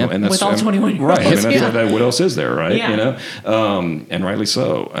 Yeah. And that's with all 21-year-olds. Right. What else is there, right? Yeah. And rightly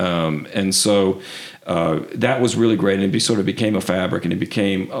so. And so that was really great. And it sort of became a fabric, and it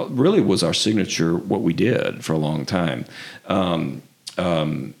became really was our signature, what we did for a long time.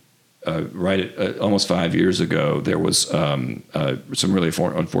 Almost 5 years ago, there was some really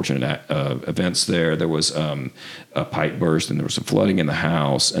unfortunate events there. There was a pipe burst, and there was some flooding in the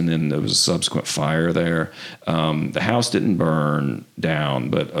house, and then there was a subsequent fire there. The house didn't burn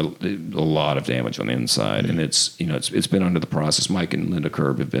down, but a lot of damage on the inside. And it's been under the process. Mike and Linda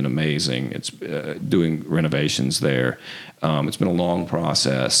Kerb have been amazing. It's doing renovations there. It's been a long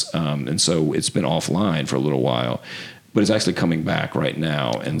process, and so it's been offline for a little while. But it's actually coming back right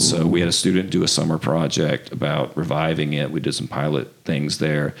now. And so we had a student do a summer project about reviving it. We did some pilot things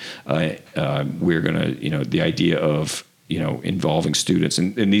there. We're going to, the idea of, involving students.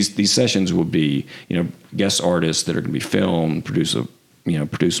 And these sessions will be, guest artists that are going to be filmed, produce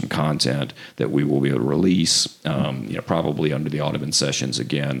some content that we will be able to release, probably under the Audubon Sessions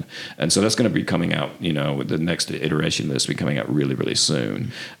again. And so that's going to be coming out, the next iteration of this will be coming out really, really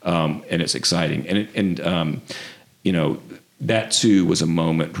soon. And it's exciting. That too was a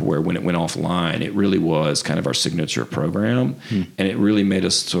moment where when it went offline, it really was kind of our signature program. And it really made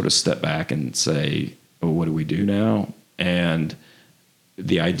us sort of step back and say, well, what do we do now? And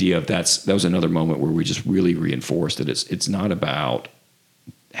the idea of that was another moment where we just really reinforced that it's not about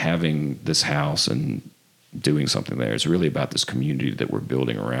having this house and doing something there. It's really about this community that we're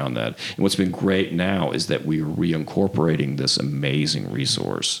building around that. And what's been great now is that we're reincorporating this amazing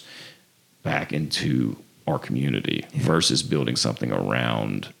resource back into our community versus building something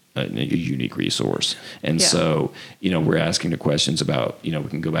around a unique resource. And so, we're asking the questions about, we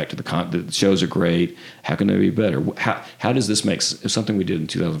can go back to the shows are great. How can they be better? How does this make something we did in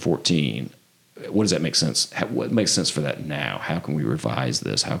 2014? What does that make sense? What makes sense for that now? How can we revise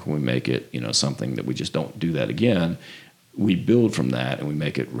this? How can we make it, something that we just don't do that again? We build from that and we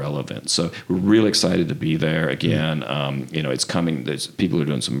make it relevant. So we're really excited to be there again. It's coming. People are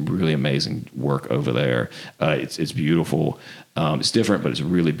doing some really amazing work over there. It's beautiful. It's different, but it's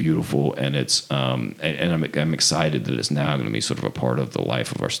really beautiful. And I'm excited that it's now going to be sort of a part of the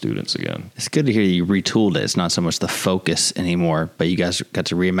life of our students again. It's good to hear you retooled it. It's not so much the focus anymore, but you guys got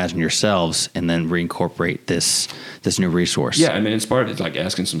to reimagine yourselves and then reincorporate this new resource. Yeah, it's part of it, like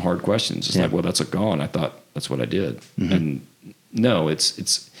asking some hard questions. It's like, well, that's gone. I thought that's what I did. Mm-hmm. And no,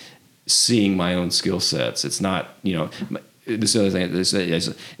 it's seeing my own skill sets. It's not, this other thing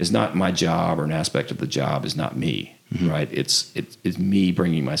is not my job, or an aspect of the job is not me, mm-hmm. right? It's me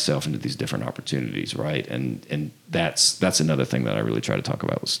bringing myself into these different opportunities, right? And that's another thing that I really try to talk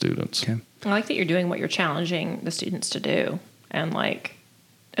about with students. Okay. I like that you're doing what you're challenging the students to do, and like,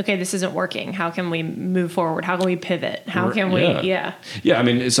 okay, this isn't working. How can we move forward? How can we pivot? How can we? Yeah.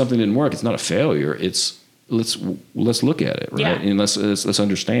 If something didn't work, it's not a failure. It's let's look at it, right? Yeah. And let's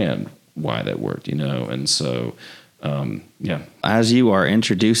understand why that worked, And so As you are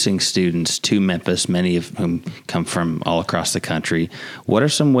introducing students to Memphis, many of whom come from all across the country, what are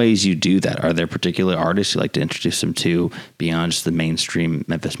some ways you do that? Are there particular artists you like to introduce them to beyond just the mainstream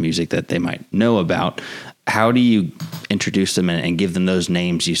Memphis music that they might know about? How do you introduce them and give them those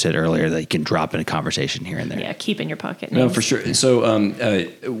names you said earlier that you can drop in a conversation here and there? Yeah, keep in your pocket. No, for sure. So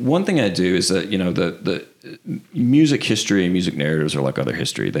one thing I do is that, the music history and music narratives are like other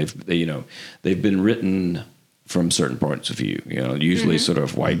history. They've been written from certain points of view, usually sort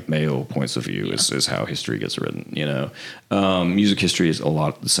of white male points of view is how history gets written. Music history is a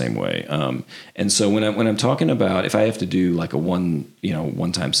lot the same way. And so when I'm talking about, if I have to do like a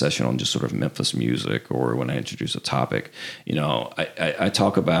one-time session on just sort of Memphis music, or when I introduce a topic, I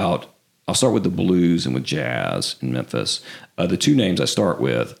talk about, I'll start with the blues and with jazz in Memphis. The two names I start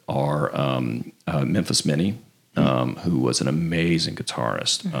with are Memphis Minnie, who was an amazing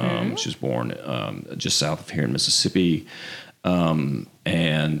guitarist. She was born just south of here in Mississippi,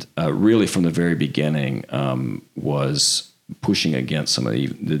 and really from the very beginning was pushing against some of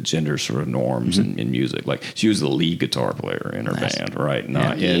the gender sort of norms in music. Like, she was the lead guitar player in her band, right?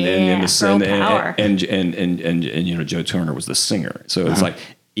 Not power. And Joe Turner was the singer. So it's like,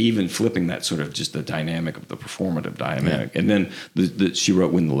 even flipping that sort of just the dynamic of the performative dynamic. And then she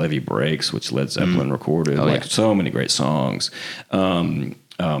wrote When the Levee Breaks, which Led Zeppelin recorded, so many great songs.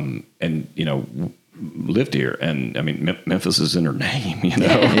 Lived here. And I mean, Memphis is in her name,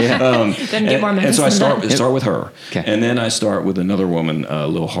 Doesn't get more Memphis. And so I start with her. Okay. And then I start with another woman,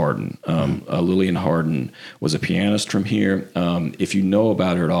 Lil Hardin. Lillian Hardin was a pianist from here. If you know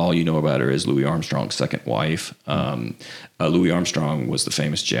about her at all, you know about her as Louis Armstrong's second wife. Louis Armstrong was the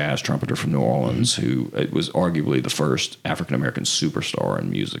famous jazz trumpeter from New Orleans, who was arguably the first African-American superstar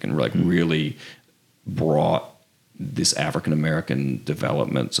in music, and really brought this African-American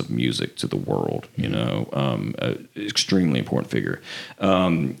developments of music to the world, extremely important figure.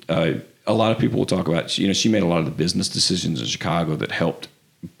 A lot of people will talk about, she made a lot of the business decisions in Chicago that helped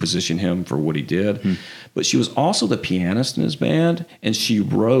position him for what he did. But she was also the pianist in his band, and she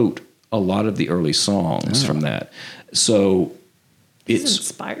wrote a lot of the early songs from that. So it's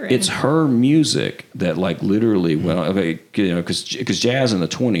inspiring. It's her music that literally because jazz in the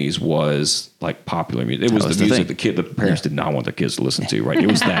 20s was like popular music. It was the music the parents did not want their kids to listen to, right? It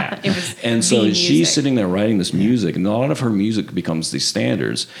was that. And so she's sitting there writing this music, and a lot of her music becomes these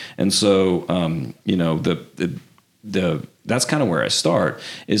standards. And so that's kind of where I start,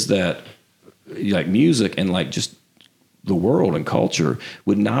 is that music and just the world and culture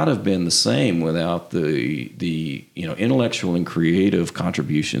would not have been the same without the intellectual and creative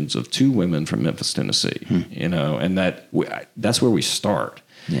contributions of two women from Memphis, Tennessee. And that's where we start.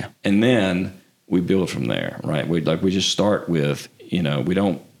 Yeah. And then we build from there, right? We just start with, we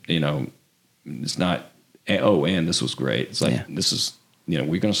don't, it's not, and this was great. It's like, this is,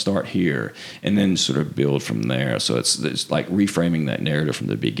 we're going to start here and then sort of build from there. So it's like reframing that narrative from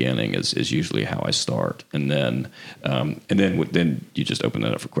the beginning is usually how I start. And then you just open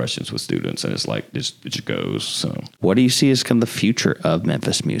that up for questions with students, and it's like, it just goes. So what do you see as kind of the future of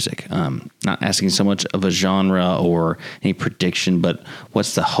Memphis music? Not asking so much of a genre or any prediction, but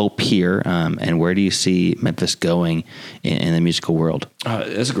what's the hope here? And where do you see Memphis going in the musical world?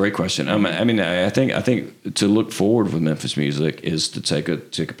 That's a great question. I think to look forward with Memphis music is to take a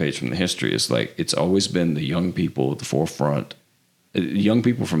page from the history. It's like, it's always been the young people at the forefront. Young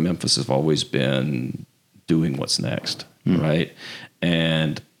people from Memphis have always been doing what's next, right?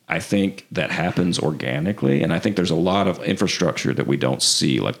 And I think that happens organically, and I think there's a lot of infrastructure that we don't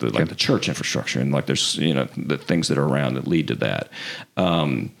see, like the church infrastructure, and there's the things that are around that lead to that.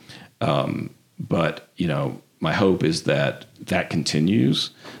 But my hope is that continues,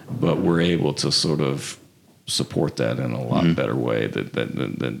 but we're able to sort of support that in a lot better way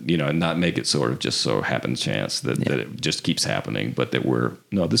than and not make it sort of just so happen chance that it just keeps happening, but that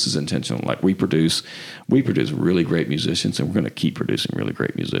this is intentional. Like, we produce really great musicians, and we're going to keep producing really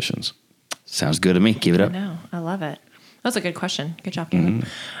great musicians. Sounds good to me. Keep it up. I love it. That's a good question. Good job, Kevin.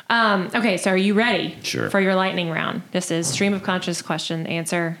 Okay, so are you ready for your lightning round? This is stream of conscious question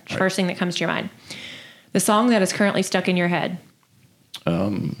answer. Right. First thing that comes to your mind. The song that is currently stuck in your head.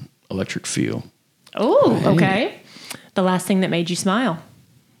 Electric Feel. Oh, okay. The last thing that made you smile.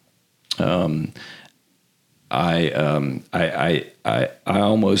 I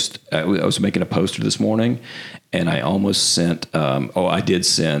was making a poster this morning, and I almost sent.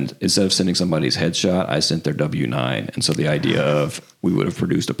 Instead of sending somebody's headshot, I sent their W-9, and so the idea of we would have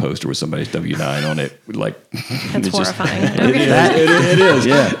produced a poster with somebody's W-9 on it, that's horrifying. It is,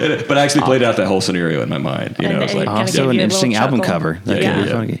 yeah. But I actually played out that whole scenario in my mind. It's like also an interesting album cover. That could be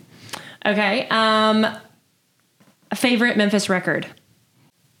funny. Okay. A favorite Memphis record?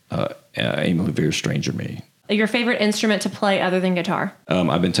 Amy LaVere's Stranger Me. Your favorite instrument to play other than guitar?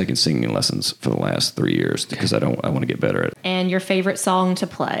 I've been taking singing lessons for the last 3 years because I want to get better at it. And your favorite song to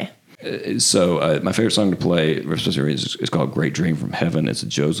play? So my favorite song to play is called "Great Dream from Heaven." It's a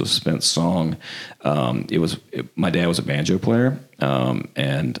Joseph Spence song. My dad was a banjo player,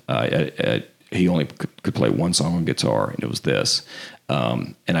 and he only could play one song on guitar, and it was this.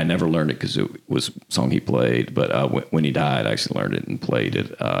 And I never learned it because it was a song he played. But when he died, I actually learned it and played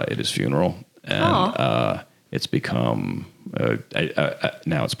it at his funeral. And it's become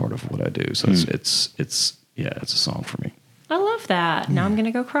now it's part of what I do. So it's a song for me. I love that. Now I'm going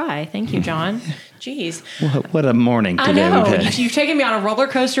to go cry. Thank you, John. Jeez. What a morning today I know. we've had. You've taken me on a roller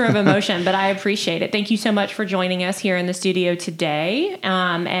coaster of emotion, but I appreciate it. Thank you so much for joining us here in the studio today.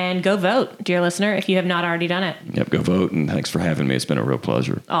 And go vote, dear listener, if you have not already done it. Yep, go vote. And thanks for having me. It's been a real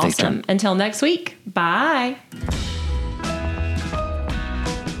pleasure. Awesome. Until next week. Bye.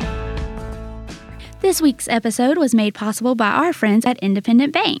 This week's episode was made possible by our friends at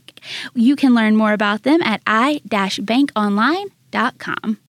Independent Bank. You can learn more about them at i-bankonline.com.